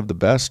lived, or one of the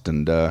best,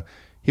 and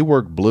he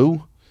worked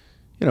blue.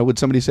 Would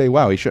somebody say,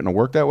 wow, he shouldn't have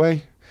worked that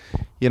way?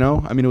 It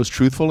was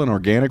truthful and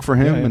organic for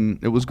him,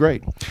 and it was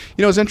great.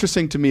 It's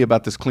interesting to me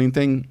about this clean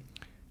thing.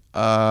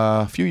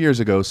 A few years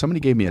ago, somebody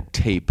gave me a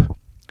tape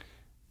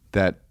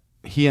that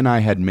he and I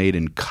had made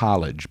in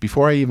college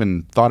before I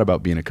even thought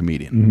about being a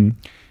comedian.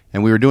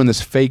 And we were doing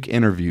this fake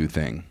interview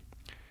thing.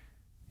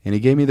 And he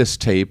gave me this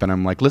tape, and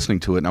I'm like listening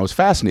to it, and I was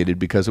fascinated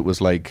because it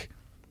was like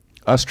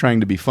us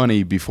trying to be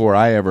funny before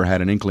I ever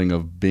had an inkling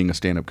of being a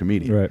stand-up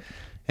comedian. Right.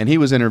 And he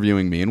was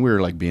interviewing me, and we were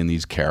like being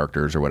these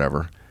characters or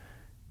whatever.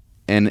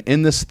 And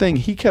in this thing,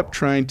 he kept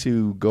trying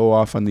to go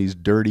off on these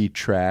dirty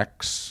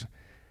tracks,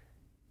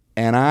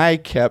 and I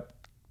kept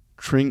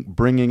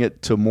bringing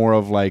it to more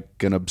of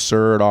like an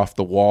absurd,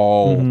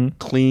 off-the-wall,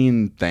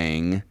 clean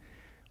thing.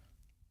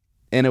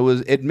 And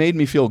it made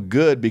me feel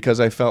good because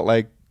I felt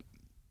like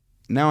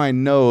now I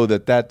know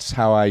that that's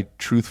how I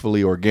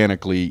truthfully,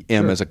 organically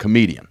am as a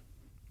comedian.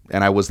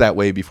 And I was that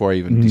way before I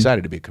even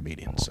decided to be a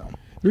comedian. So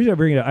the reason I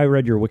bring it up, I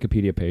read your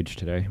Wikipedia page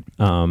today.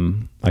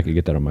 I could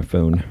get that on my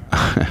phone.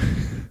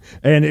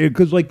 And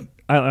because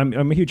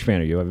I'm a huge fan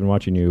of you. I've been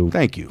watching you.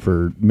 Thank you.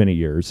 For many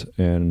years.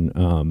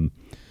 And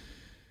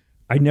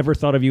I never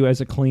thought of you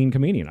as a clean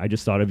comedian. I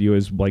just thought of you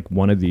as like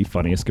one of the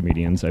funniest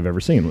comedians I've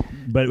ever seen.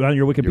 But on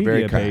your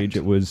Wikipedia page,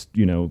 it was,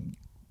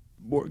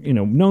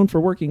 known for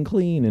working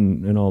clean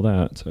and all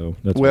that. So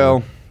that's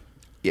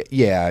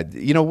yeah.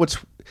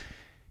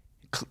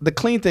 The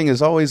clean thing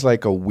is always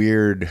like a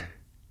weird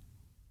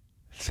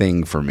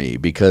thing for me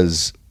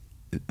because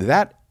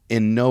that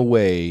in no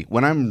way,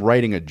 when I'm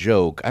writing a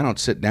joke, I don't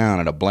sit down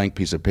at a blank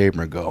piece of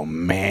paper and go,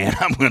 man,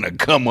 I'm going to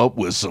come up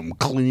with some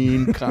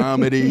clean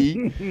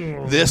comedy.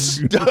 This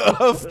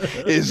stuff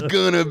is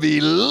going to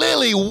be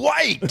lily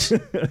white.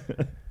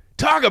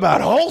 Talk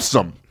about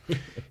wholesome.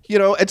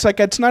 It's like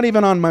it's not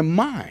even on my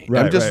mind.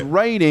 Right, I'm just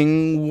right.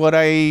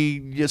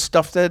 writing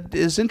stuff that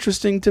is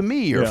interesting to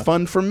me or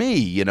fun for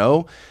me,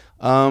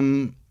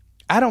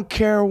 I don't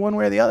care one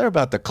way or the other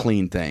about the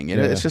clean thing.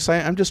 It's just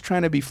I'm just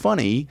trying to be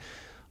funny.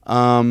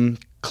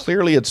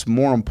 Clearly, it's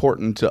more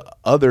important to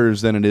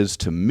others than it is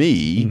to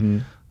me.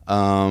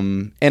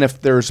 Mm-hmm. And if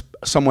there's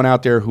someone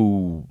out there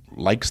who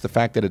likes the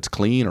fact that it's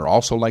clean or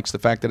also likes the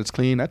fact that it's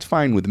clean, that's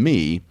fine with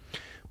me.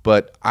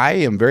 But I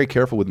am very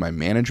careful with my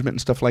management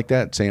and stuff like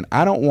that, saying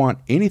I don't want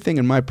anything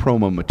in my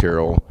promo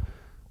material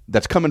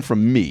that's coming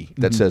from me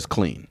that says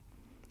clean.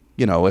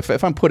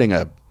 If I'm putting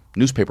a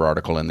newspaper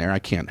article in there, I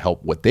can't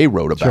help what they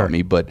wrote about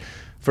me. But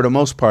for the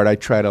most part, I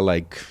try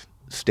to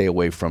stay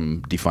away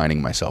from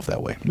defining myself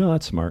that way. No,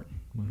 that's smart.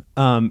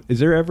 Is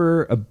there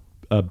ever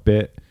a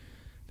bit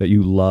that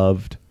you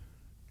loved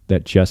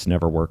that just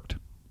never worked?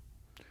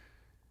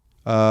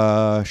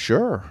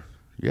 Sure.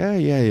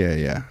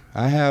 Yeah.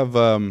 I have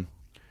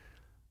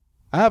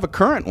a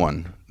current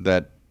one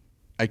that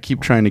I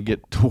keep trying to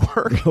get to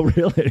work. Oh,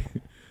 really?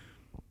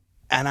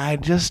 And I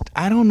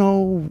don't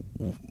know.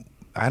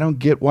 I don't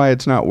get why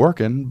it's not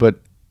working,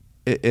 but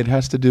it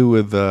has to do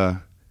with,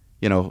 a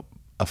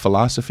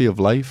philosophy of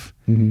life.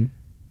 Mm-hmm. And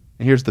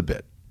here's the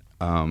bit.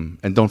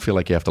 And don't feel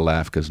like you have to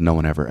laugh because no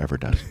one ever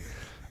does.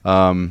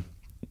 I'm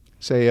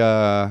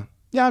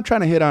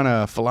trying to hit on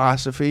a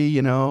philosophy,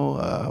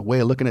 a way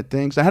of looking at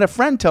things. I had a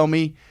friend tell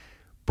me,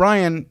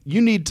 Brian,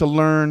 you need to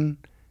learn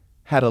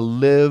how to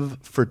live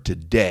for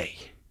today.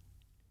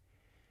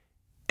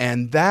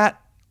 And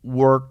that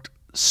worked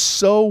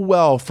so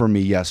well for me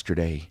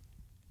yesterday.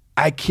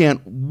 I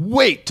can't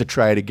wait to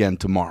try it again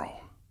tomorrow.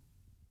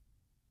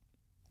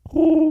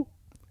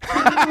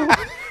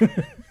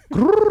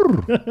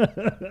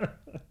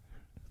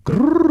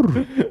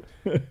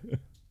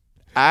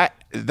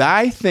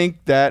 I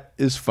think that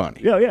is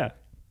funny. Yeah.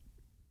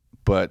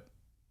 But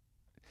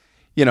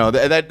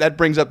that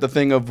brings up the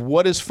thing of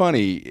what is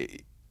funny.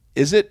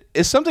 Is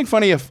something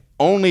funny if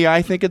only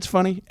I think it's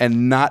funny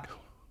and not?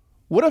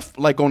 What if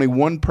only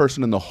one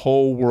person in the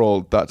whole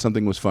world thought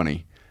something was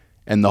funny,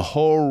 and the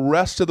whole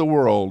rest of the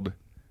world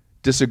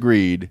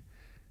disagreed?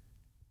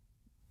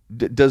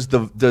 Does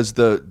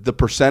the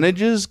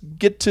percentages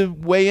get to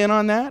weigh in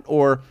on that,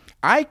 or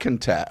I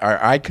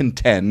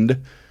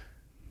contend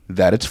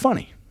that it's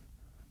funny?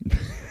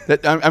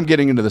 That I'm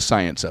getting into the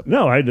science of it.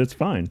 No, that's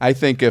fine. I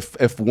think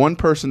if one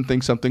person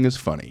thinks something is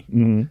funny,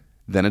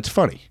 then it's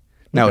funny.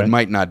 Now, It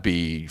might not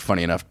be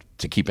funny enough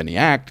to keep in the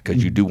act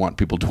because you do want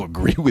people to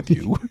agree with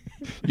you.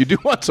 You do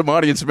want some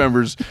audience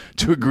members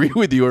to agree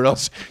with you, or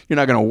else you're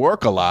not going to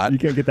work a lot. You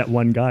can't get that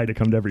one guy to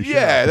come to every show.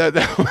 Yeah,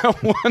 that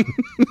one.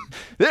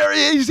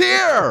 There he's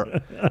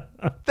here.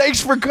 Thanks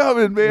for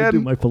coming, man. I'll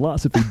do my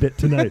philosophy bit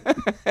tonight. Do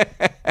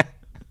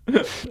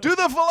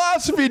the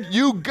philosophy.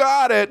 You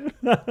got it.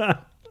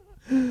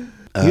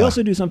 You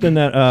also do something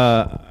that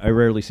I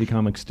rarely see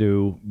comics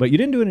do, but you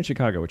didn't do it in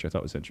Chicago, which I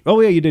thought was interesting.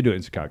 Oh, yeah, you did do it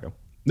in Chicago.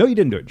 No, you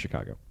didn't do it in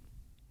Chicago.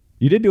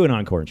 You did do an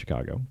encore in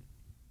Chicago.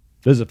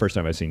 This is the first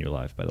time I've seen you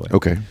live, by the way.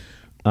 Okay.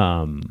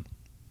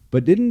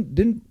 But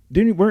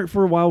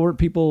weren't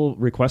people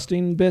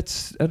requesting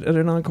bits at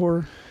an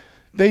encore?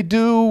 They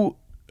do.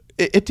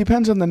 It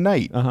depends on the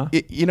night. Uh-huh.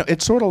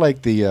 It's sort of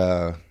like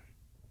the,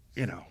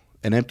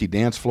 an empty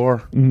dance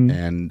floor,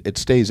 and it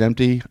stays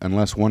empty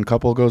unless one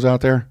couple goes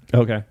out there.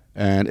 Okay.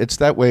 And it's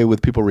that way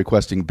with people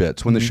requesting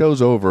bits. When the show's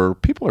over,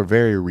 people are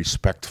very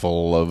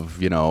respectful of,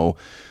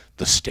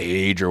 the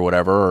stage or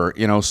whatever.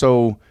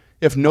 So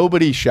if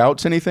nobody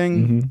shouts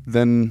anything,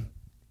 then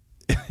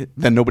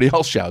nobody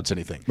else shouts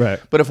anything.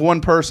 Right. But if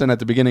one person at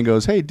the beginning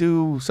goes, hey,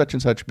 do such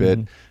and such bit,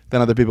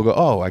 then other people go,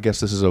 oh, I guess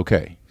this is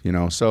okay.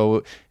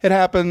 So it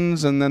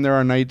happens, and then there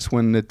are nights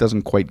when it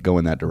doesn't quite go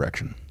in that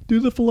direction.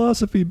 Do the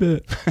philosophy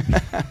bit.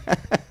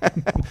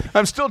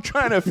 I'm still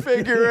trying to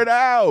figure it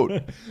out.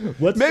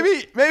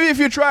 Maybe if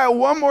you try it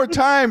one more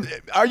time,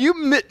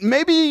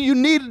 maybe you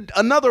need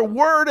another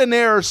word in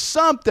there or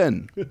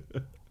something.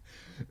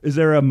 Is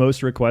there a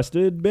most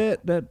requested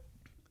bit that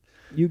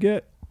you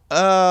get?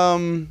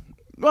 Well,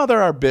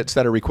 there are bits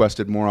that are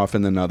requested more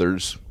often than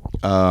others.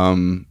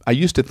 I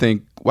used to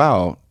think,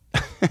 wow,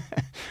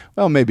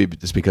 well, maybe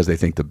it's because they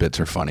think the bits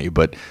are funny,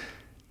 but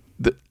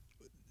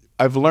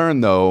I've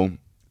learned, though,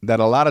 that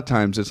a lot of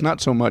times it's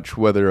not so much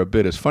whether a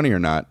bit is funny or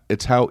not,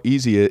 it's how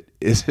easy it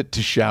is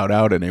to shout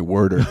out in a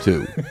word or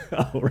two.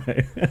 Oh,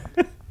 right.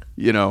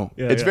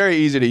 It's very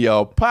easy to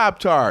yell,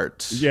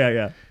 Pop-Tarts.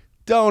 Yeah.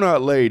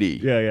 Donut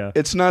Lady. Yeah.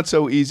 It's not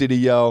so easy to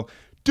yell,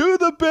 do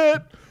the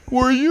bit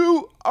where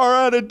you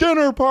are at a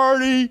dinner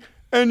party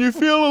and you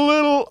feel a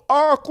little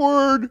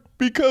awkward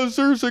because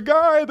there's a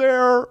guy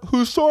there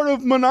who's sort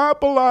of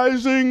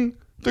monopolizing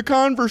the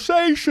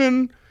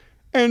conversation,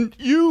 and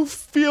you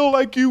feel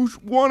like you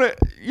want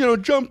to,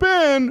 jump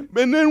in,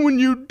 and then when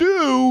you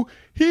do,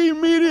 he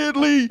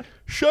immediately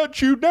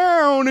shuts you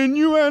down, and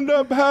you end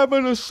up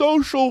having a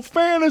social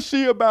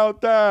fantasy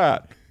about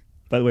that.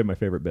 By the way, my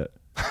favorite bit.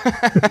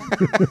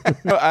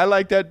 I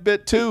like that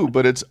bit too,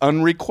 but it's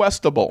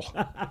unrequestable.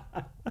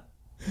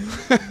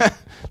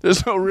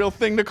 There's no real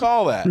thing to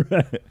call that.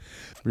 Right.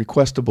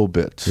 Requestable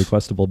bits.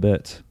 Requestable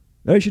bits.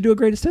 Oh, you should do a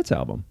greatest hits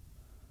album.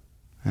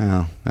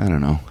 Oh, I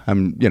don't know.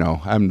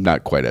 I'm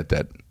not quite at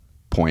that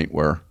point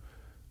where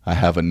I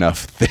have enough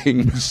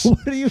things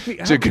What do you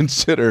to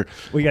consider.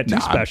 We got two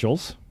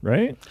specials,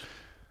 right?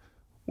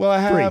 Well, I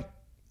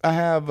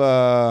have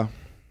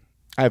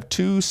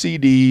 2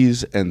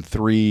 CDs and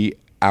 3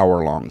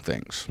 hour-long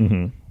things.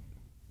 Mm-hmm.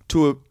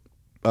 Two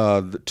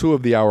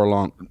of the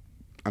hour-long.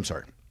 I'm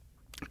sorry.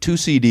 2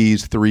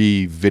 CDs,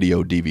 3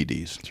 video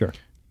DVDs. Sure.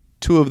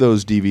 2 of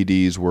those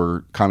DVDs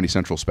were Comedy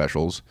Central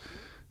specials,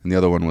 and the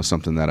other one was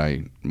something that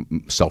I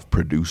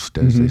self-produced,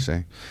 as they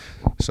say.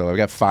 So I've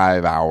got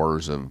 5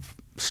 hours of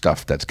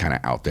stuff that's kind of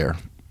out there.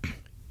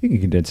 You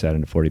can condense that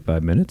into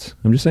 45 minutes.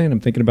 I'm just saying,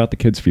 I'm thinking about the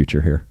kids'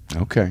 future here.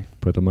 Okay.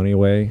 Put the money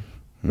away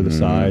for the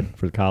side,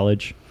 for the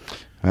college.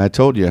 I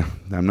told you,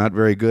 I'm not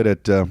very good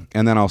at,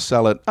 and then I'll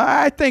sell it.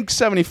 I think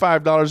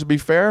 $75 would be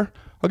fair.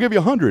 I'll give you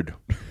 $100.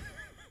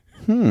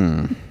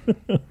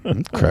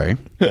 Okay.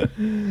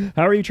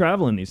 How are you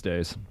traveling these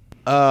days?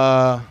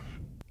 Well,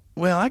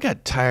 I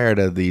got tired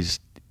of these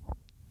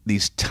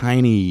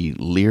tiny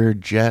Lear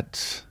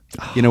jets,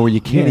 where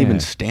you can't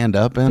even stand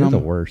up in They're them. the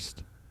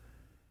worst.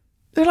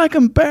 They're like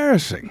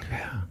embarrassing.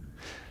 Yeah.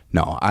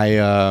 No, I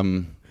I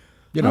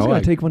was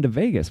going to take one to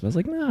Vegas, but I was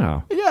like,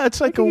 no. Yeah,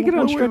 it's like you get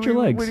on, stretch your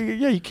legs.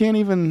 You can't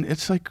even.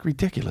 It's like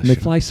ridiculous. And they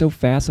fly so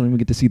fast, I don't even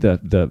get to see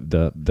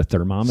the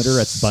thermometer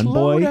at Bun Slow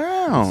Boy.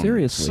 down.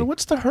 Seriously. So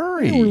what's the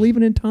hurry? Yeah, we're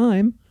leaving in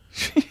time.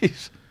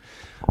 Jeez.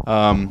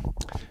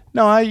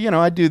 No,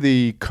 I do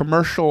the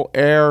commercial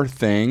air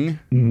thing,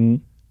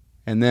 and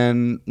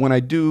then when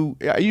I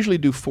usually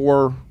do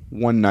 4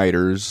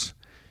 one-nighters,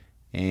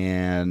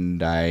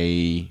 and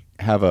I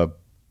have a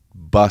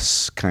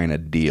bus kind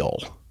of deal.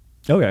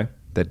 Okay.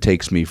 That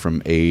takes me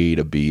from A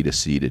to B to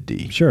C to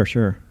D. Sure.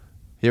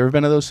 You ever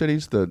been to those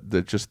cities?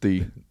 They're just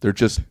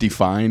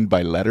defined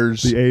by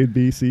letters. The A,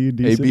 B, C,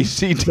 D. A, B,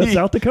 C, D. Is that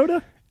South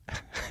Dakota?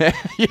 Yeah,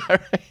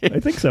 right.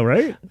 I think so,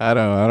 right? I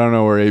don't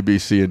know where A, B,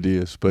 C, and D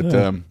is, but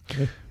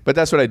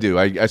that's what I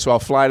do. So I'll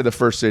fly to the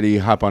first city,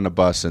 hop on the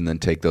bus, and then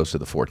take those to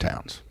the 4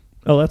 towns.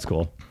 Oh, that's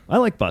cool. I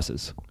like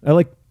buses. I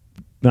like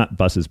not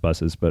buses,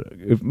 but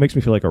it makes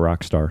me feel like a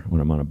rock star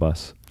when I'm on a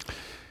bus.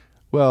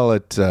 Well,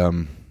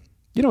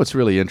 what's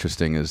really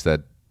interesting is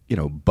that,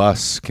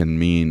 bus can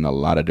mean a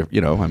lot of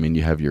different,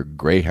 you have your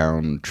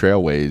Greyhound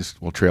Trailways.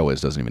 Well,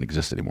 Trailways doesn't even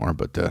exist anymore,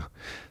 but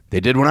they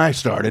did when I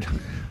started.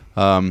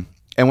 And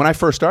when I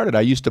first started,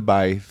 I used to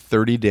buy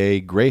 30-day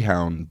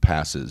Greyhound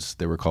passes.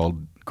 They were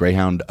called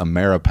Greyhound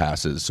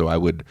Ameripasses. So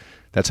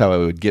that's how I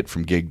would get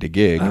from gig to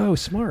gig. Oh,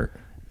 smart.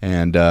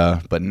 And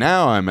but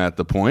now I'm at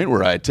the point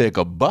where I take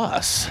a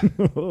bus.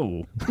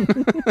 Oh.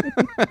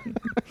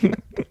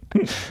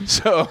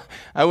 So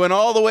I went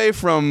all the way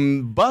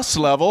from bus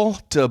level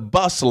to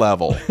bus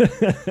level.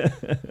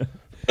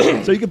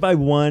 So you could buy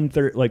one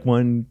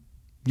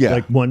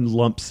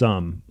lump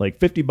sum. Like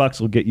 $50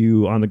 will get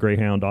you on the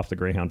Greyhound, off the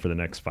Greyhound for the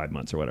next 5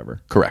 months or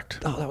whatever. Correct.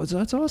 Oh,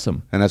 that's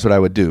awesome. And that's what I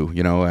would do,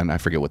 and I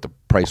forget what the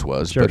price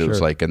was, Sure, but it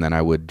was like, and then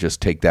I would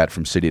just take that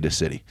from city to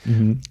city.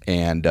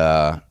 And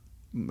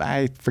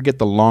I forget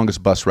the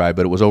longest bus ride,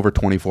 but it was over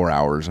 24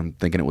 hours. I'm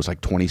thinking it was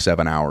like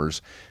 27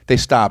 hours. They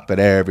stop at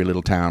every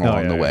little town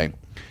along the way.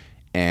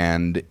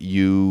 And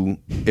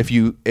if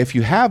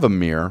you have a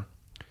mirror,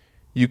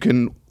 you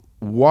can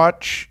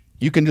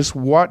just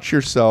watch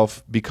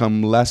yourself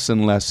become less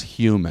and less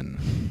human.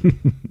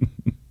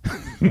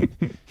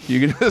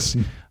 You can just,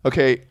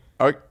 okay,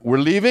 we're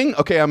leaving.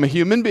 Okay, I'm a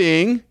human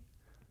being.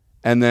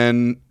 And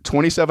then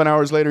 27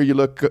 hours later, you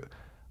look,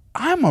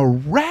 I'm a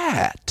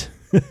rat.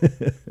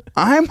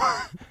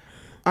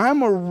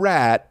 I'm a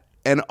rat,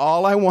 and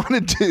all I want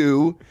to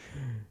do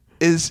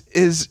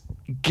is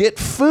get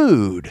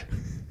food.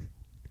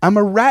 I'm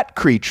a rat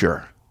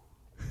creature.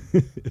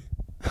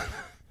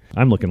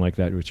 I'm looking like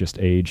that with just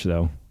age,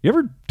 though. You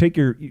ever do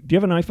you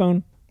have an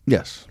iPhone?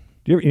 Yes.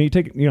 You don't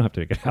have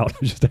to take it out.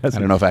 Just I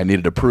don't know if I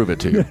needed to prove it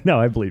to you. No,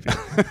 I believe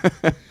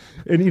you.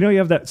 And you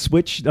have that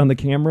switch on the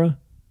camera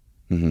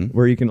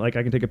where you can, I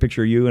can take a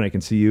picture of you and I can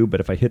see you, but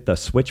if I hit the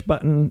switch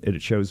button,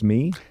 it shows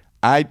me.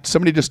 I'm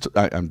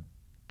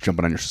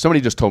jumping on somebody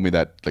just told me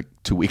that like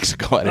 2 weeks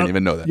ago. I didn't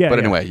even know that. Yeah, but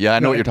anyway, I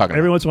know what you're talking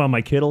every about. once in a while,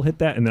 my kid will hit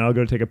that, and then I'll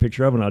go take a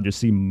picture of it, and I'll just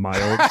see my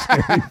old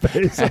scary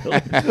face.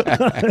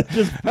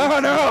 Oh,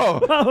 no.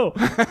 Oh,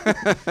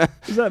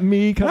 is that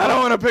me? I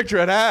don't want a picture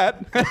of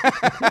that.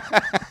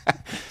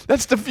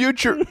 That's the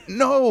future.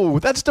 No,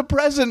 that's the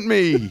present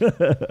me.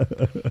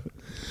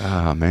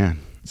 Oh, man.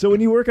 So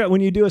when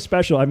you do a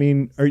special, I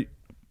mean,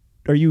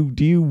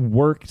 do you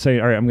work, say,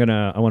 all right,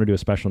 I want to do a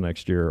special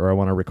next year, or I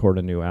want to record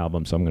a new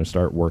album, so I'm going to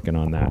start working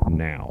on that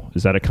now?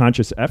 Is that a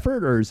conscious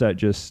effort, or is that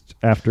just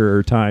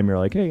after time you're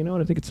like, hey, you know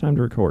what, I think it's time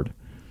to record?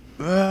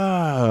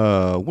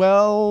 Well,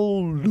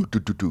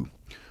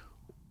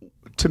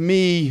 to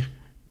me,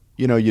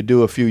 you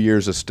do a few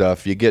years of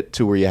stuff, you get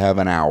to where you have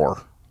an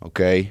hour,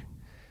 okay?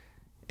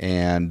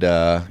 And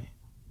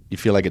you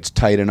feel like it's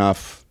tight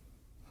enough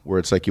where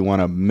it's like you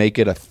want to make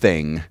it a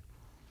thing.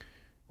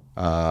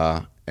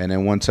 And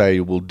then once I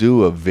will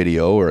do a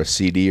video or a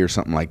CD or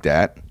something like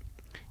that,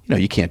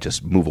 you can't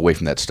just move away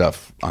from that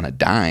stuff on a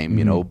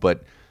dime,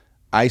 but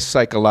I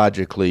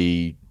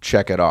psychologically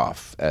check it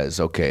off as,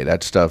 okay,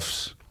 that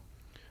stuff's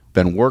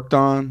been worked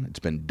on, it's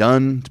been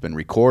done, it's been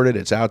recorded,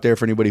 it's out there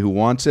for anybody who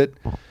wants it,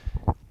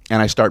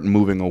 and I start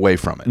moving away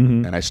from it,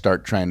 and I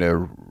start trying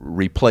to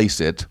replace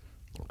it,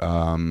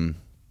 and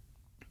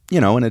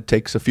it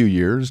takes a few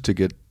years to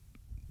get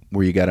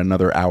where you got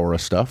another hour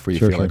of stuff where you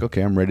feel like,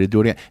 okay, I'm ready to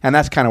do it again. And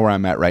that's kind of where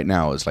I'm at right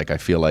now, is like I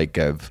feel like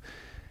I've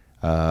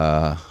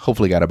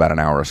hopefully got about an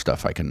hour of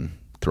stuff I can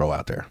throw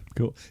out there.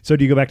 Cool. So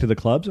do you go back to the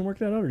clubs and work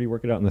that out, or do you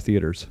work it out in the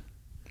theaters?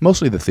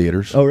 Mostly the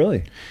theaters. Oh,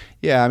 really?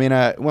 Yeah, I mean,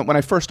 when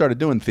I first started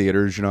doing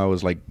theaters, I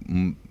was like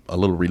a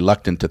little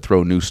reluctant to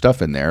throw new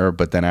stuff in there.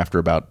 But then after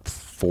about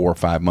 4 or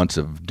 5 months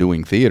of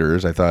doing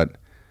theaters, I thought,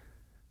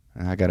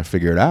 I got to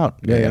figure it out.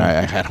 Yeah, and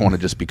yeah. I don't want to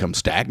just become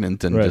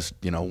stagnant and just,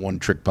 one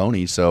trick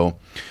pony. So,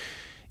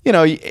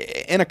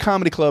 in a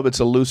comedy club, it's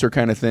a looser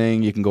kind of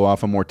thing. You can go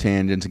off on more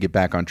tangents and get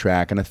back on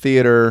track. In a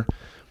theater,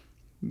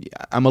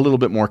 I'm a little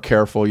bit more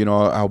careful.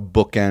 I'll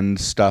bookend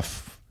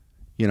stuff.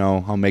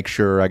 I'll make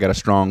sure I got a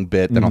strong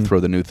bit, then I'll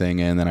throw the new thing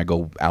in, then I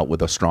go out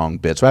with a strong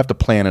bit. So I have to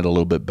plan it a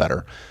little bit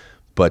better.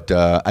 But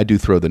I do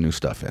throw the new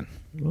stuff in.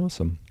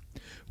 Awesome.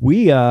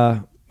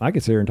 I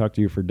could sit here and talk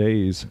to you for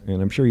days,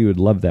 and I'm sure you would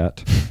love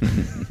that.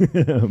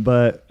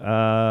 But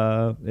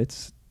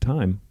it's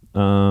time.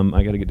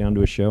 I got to get down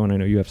to a show, and I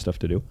know you have stuff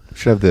to do.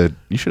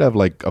 You should have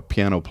like a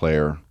piano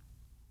player,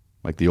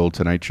 like the old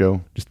Tonight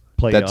Show. Just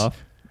play it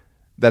off.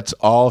 That's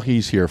all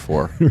he's here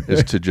for,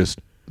 is to just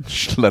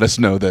let us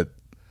know that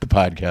the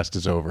podcast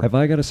is over. Have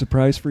I got a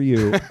surprise for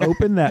you?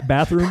 Open that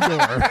bathroom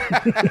door.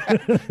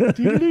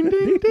 Ding, ding, ding,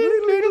 ding,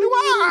 ding.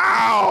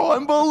 Wow,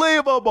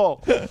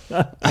 unbelievable.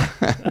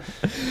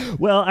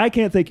 Well, I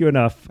can't thank you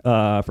enough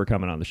for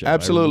coming on the show.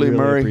 Absolutely, I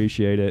really Murray.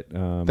 Appreciate it.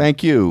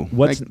 Thank you.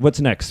 What's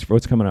next?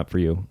 What's coming up for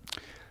you?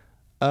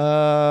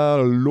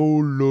 Well,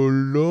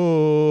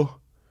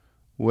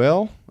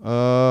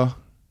 God,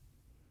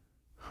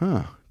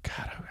 I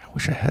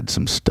wish I had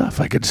some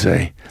stuff I could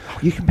say.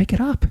 You can make it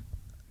up.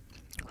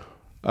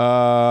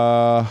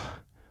 Well,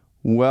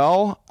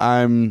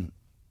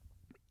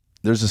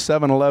 there's a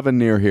 7-Eleven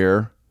near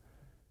here,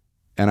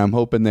 and I'm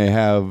hoping they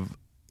have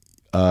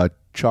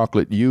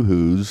chocolate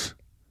Yoo-Hoos.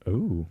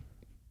 Ooh.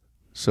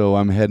 So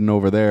I'm heading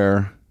over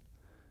there,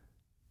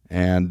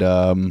 and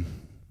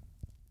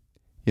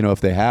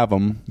if they have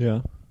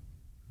them,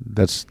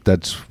 that's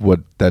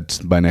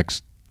my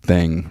next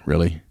thing,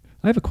 really.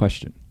 I have a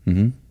question.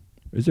 Mm-hmm.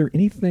 Is there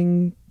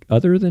anything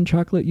other than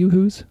chocolate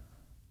Yoo-Hoos?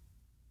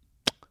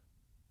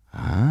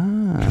 That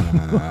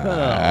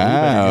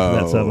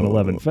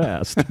 7-Eleven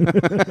fast.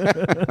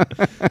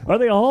 Are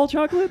they all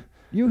chocolate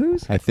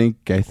Yoo-Hoos? I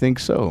think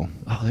so.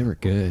 Oh, they were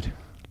good.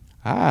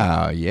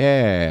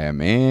 Yeah,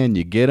 man.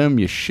 You get them,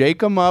 you shake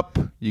them up.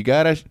 You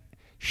got to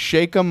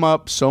shake them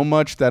up so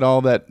much that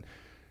all that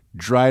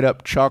dried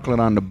up chocolate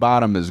on the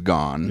bottom is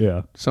gone.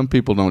 Yeah. Some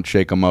people don't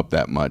shake them up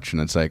that much,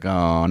 and it's like,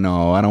 oh,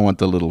 no, I don't want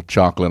the little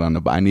chocolate on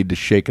the bottom. I need to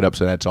shake it up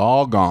so that's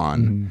all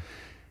gone. Mm-hmm.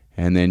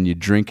 And then you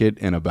drink it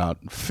in about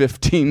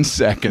 15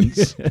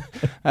 seconds.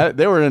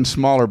 They were in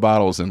smaller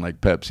bottles than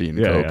like Pepsi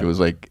and Coke. Yeah. It was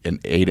like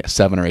an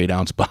 7 or 8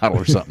 ounce bottle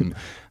or something.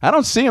 I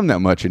don't see them that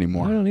much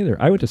anymore. I don't either.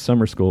 I went to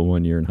summer school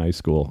one year in high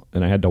school,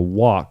 and I had to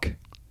walk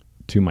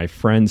to my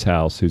friend's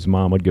house, whose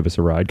mom would give us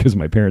a ride because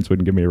my parents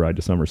wouldn't give me a ride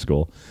to summer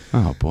school.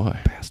 Oh, boy.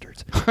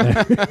 Bastards.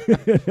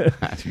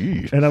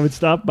 And I would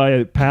stop by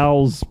a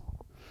pal's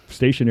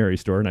stationery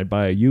store, and I'd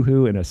buy a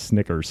Yoo-Hoo and a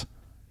Snickers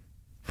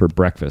for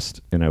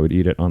breakfast, and I would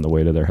eat it on the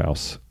way to their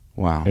house.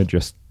 Wow. And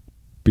just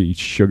be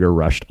sugar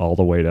rushed all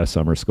the way to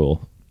summer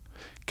school.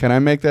 Can I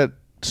make that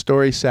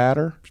story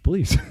sadder?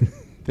 Please.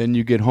 Then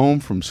you get home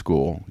from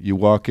school, you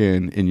walk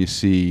in, and you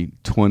see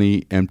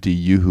 20 empty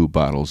Yoo-Hoo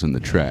bottles in the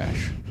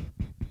trash.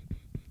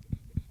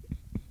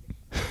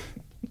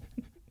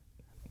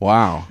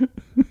 Wow.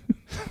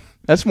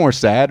 That's more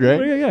sad, right?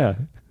 Well, yeah.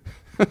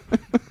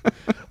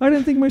 I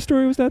didn't think my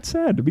story was that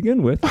sad to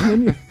begin with.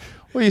 And then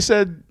Well,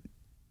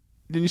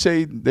 didn't you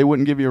say they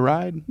wouldn't give you a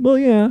ride? Well,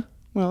 yeah.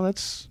 Well,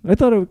 I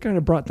thought it kind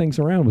of brought things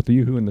around with the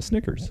Yoo-Hoo and the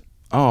Snickers.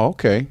 Oh,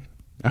 okay.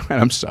 All right,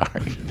 I'm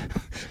sorry.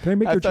 Can I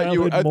make your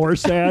childhood more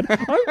sad?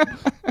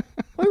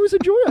 I was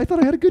enjoying it. I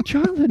thought I had a good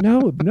childhood.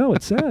 No,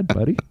 it's sad,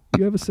 buddy.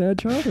 You have a sad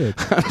childhood.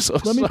 I'm so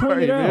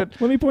sorry, man.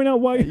 Let me point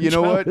out why. You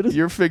know what?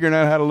 You're figuring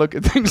out how to look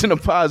at things in a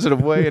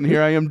positive way, and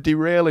here I am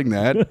derailing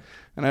that,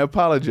 and I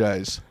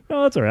apologize.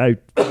 No, that's all right.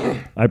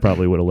 I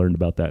probably would have learned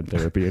about that in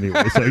therapy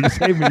anyway, so you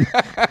saved me.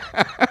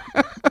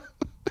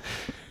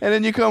 And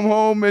then you come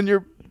home, and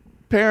your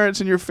parents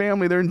and your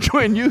family, they're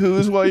enjoying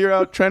Yoo-Hoos while you're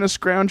out trying to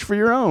scrounge for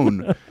your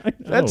own.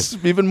 That's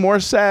even more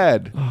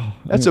sad.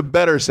 That's a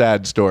better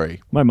sad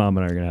story. My mom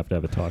and I are going to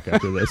have a talk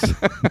after this.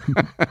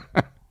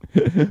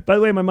 By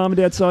the way, my mom and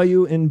dad saw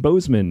you in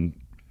Bozeman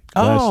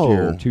last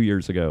year, 2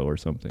 years ago or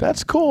something.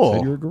 That's cool.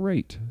 Said you were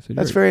great.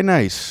 That's very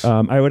nice.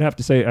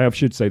 I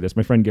should say this.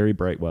 My friend Gary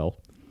Brightwell,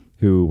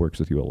 who works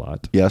with you a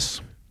lot.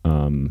 Yes.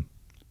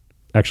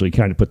 actually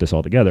kind of put this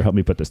all together, helped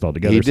me put this all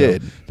together. He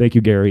did. Thank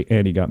you, Gary.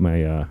 And he got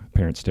my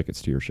parents'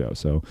 tickets to your show.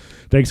 So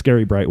thanks,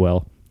 Gary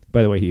Brightwell.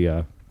 By the way,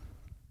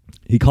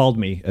 he called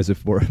me as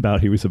if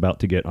he was about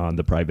to get on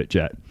the private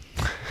jet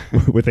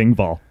with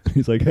Ingval.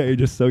 He's like, hey,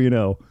 just so you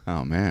know.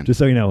 Oh, man. Just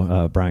so you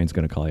know, Brian's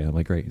going to call you. I'm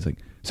like, great. He's like,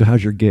 so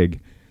how's your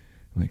gig?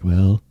 I'm like,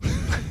 well.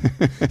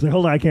 He's like,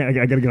 hold on, I got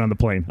to get on the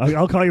plane.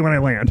 I'll call you when I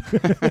land.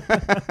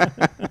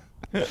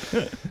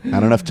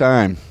 Not enough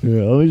time.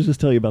 Yeah, let me just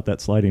tell you about that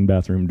sliding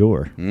bathroom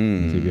door.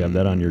 See if you have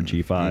that on your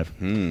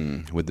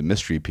G5. With the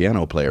mystery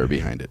piano player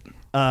behind it.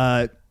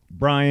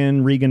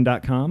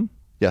 BrianRegan.com.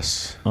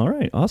 Yes. All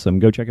right, awesome.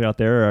 Go check it out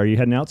there. Are you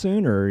heading out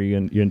soon, or are you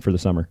in for the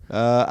summer?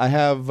 I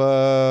have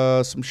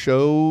some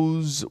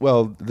shows.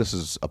 Well, this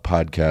is a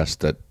podcast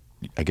that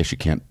I guess you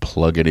can't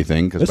plug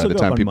anything because by the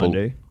time people.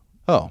 Monday.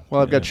 Oh,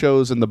 well, I've got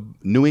shows in the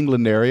New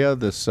England area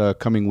this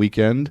coming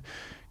weekend.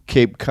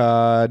 Cape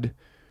Cod,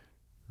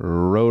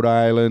 Rhode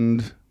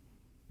Island,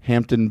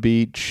 Hampton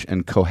Beach,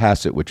 and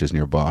Cohasset, which is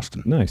near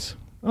Boston. Nice.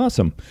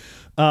 Awesome.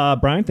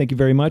 Brian, thank you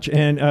very much.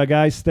 And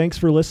guys, thanks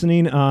for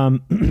listening.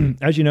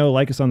 As you know,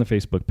 like us on the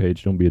Facebook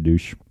page. Don't be a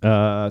douche.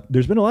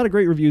 There's been a lot of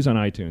great reviews on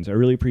iTunes. I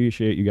really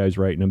appreciate you guys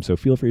writing them. So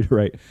feel free to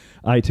write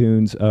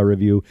iTunes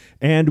review.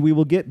 And we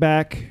will get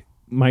back.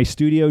 My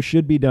studio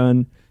should be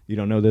done. You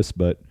don't know this,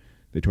 but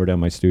they tore down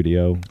my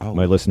studio. Oh.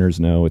 My listeners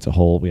know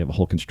we have a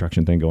whole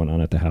construction thing going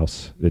on at the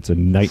house. It's a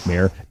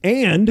nightmare.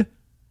 And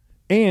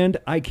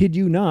I kid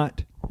you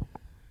not,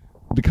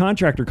 the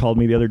contractor called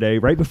me the other day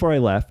right before I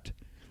left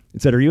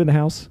and said, are you in the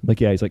house? I'm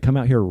like, yeah. He's like, come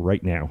out here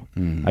right now.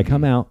 I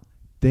come out.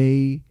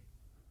 They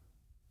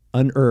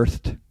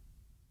unearthed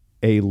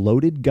a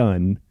loaded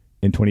gun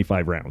and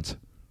 25 rounds.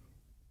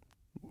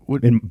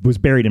 And was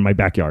buried in my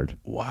backyard.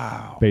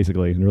 Wow.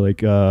 Basically. And they're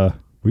like,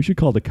 we should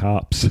call the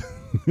cops.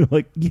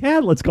 Like, yeah,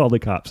 let's call the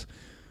cops.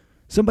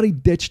 Somebody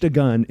ditched a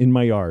gun in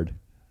my yard.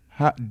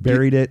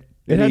 Buried it.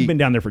 It hadn't been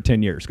down there for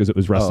 10 years because it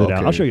was rusted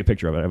out. I'll show you a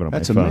picture of it. I have it on my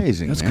phone. That's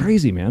amazing. That's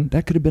crazy, man.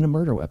 That could have been a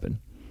murder weapon.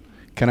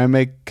 Can I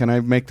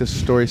make this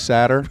story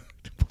sadder?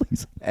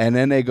 Please. And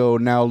then they go,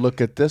 now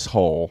look at this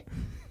hole.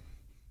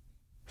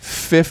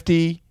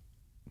 50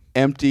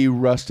 empty,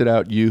 rusted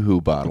out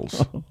Yoo-Hoo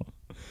bottles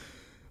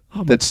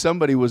that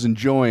somebody was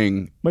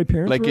enjoying. My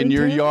parents like were in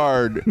your town?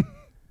 yard.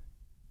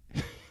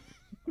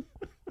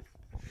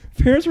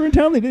 Parents were in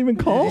town. They didn't even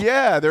call?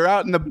 Yeah, they're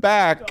out in the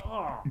back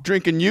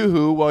drinking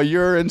Yoo-Hoo while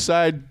you're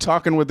inside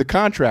talking with the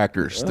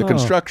contractors, the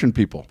construction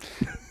people.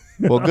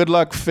 Well, good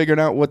luck figuring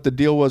out what the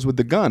deal was with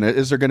the gun.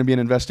 Is there going to be an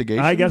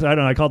investigation? I guess, I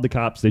don't know. I called the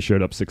cops. They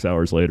showed up 6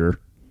 hours later.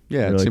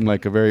 Yeah, it seemed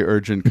like a very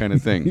urgent kind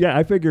of thing. Yeah,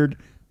 I figured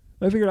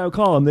I would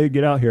call them. They'd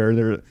get out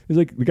here. He's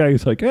like, the guy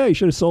was like, hey, you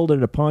should have sold it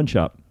at a pawn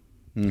shop.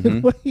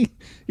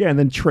 Yeah, and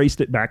then traced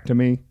it back to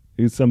me.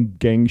 It was some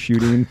gang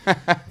shooting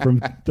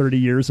from 30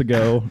 years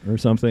ago or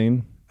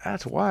something.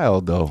 That's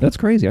wild, though. That's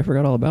crazy. I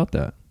forgot all about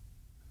that.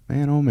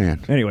 Man, oh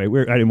man. Anyway,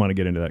 I didn't want to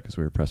get into that because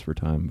we were pressed for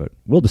time, but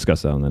we'll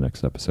discuss that on the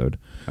next episode.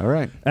 All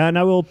right. And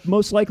I will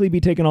most likely be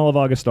taking all of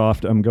August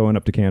off. I'm going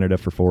up to Canada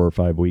for 4 or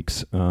 5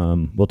 weeks.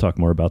 We'll talk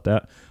more about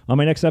that on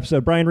my next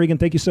episode. Brian Regan,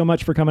 thank you so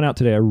much for coming out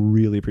today. I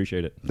really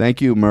appreciate it.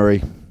 Thank you,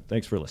 Murray.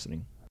 Thanks for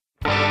listening.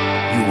 You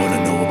want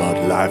to know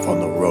about life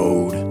on the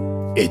road?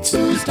 It's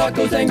Booze,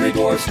 tacos, angry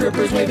dwarfs,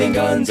 strippers waving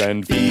guns,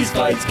 and fees,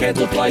 fights,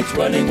 canceled flights,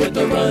 running with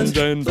the runs,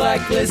 and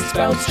blacklists,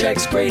 bounce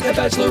checks, great a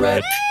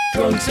bachelorette,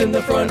 drunks in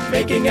the front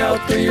making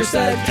out through your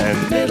set,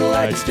 and middle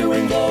acts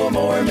doing blow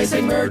more,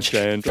 missing merch,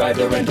 and drive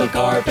the rental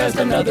car past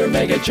another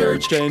mega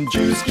church, and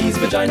juice keys,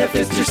 vagina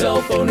fist, your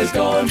cell phone is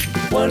gone,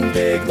 one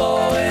big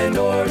Law and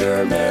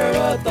Order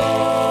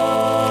marathon.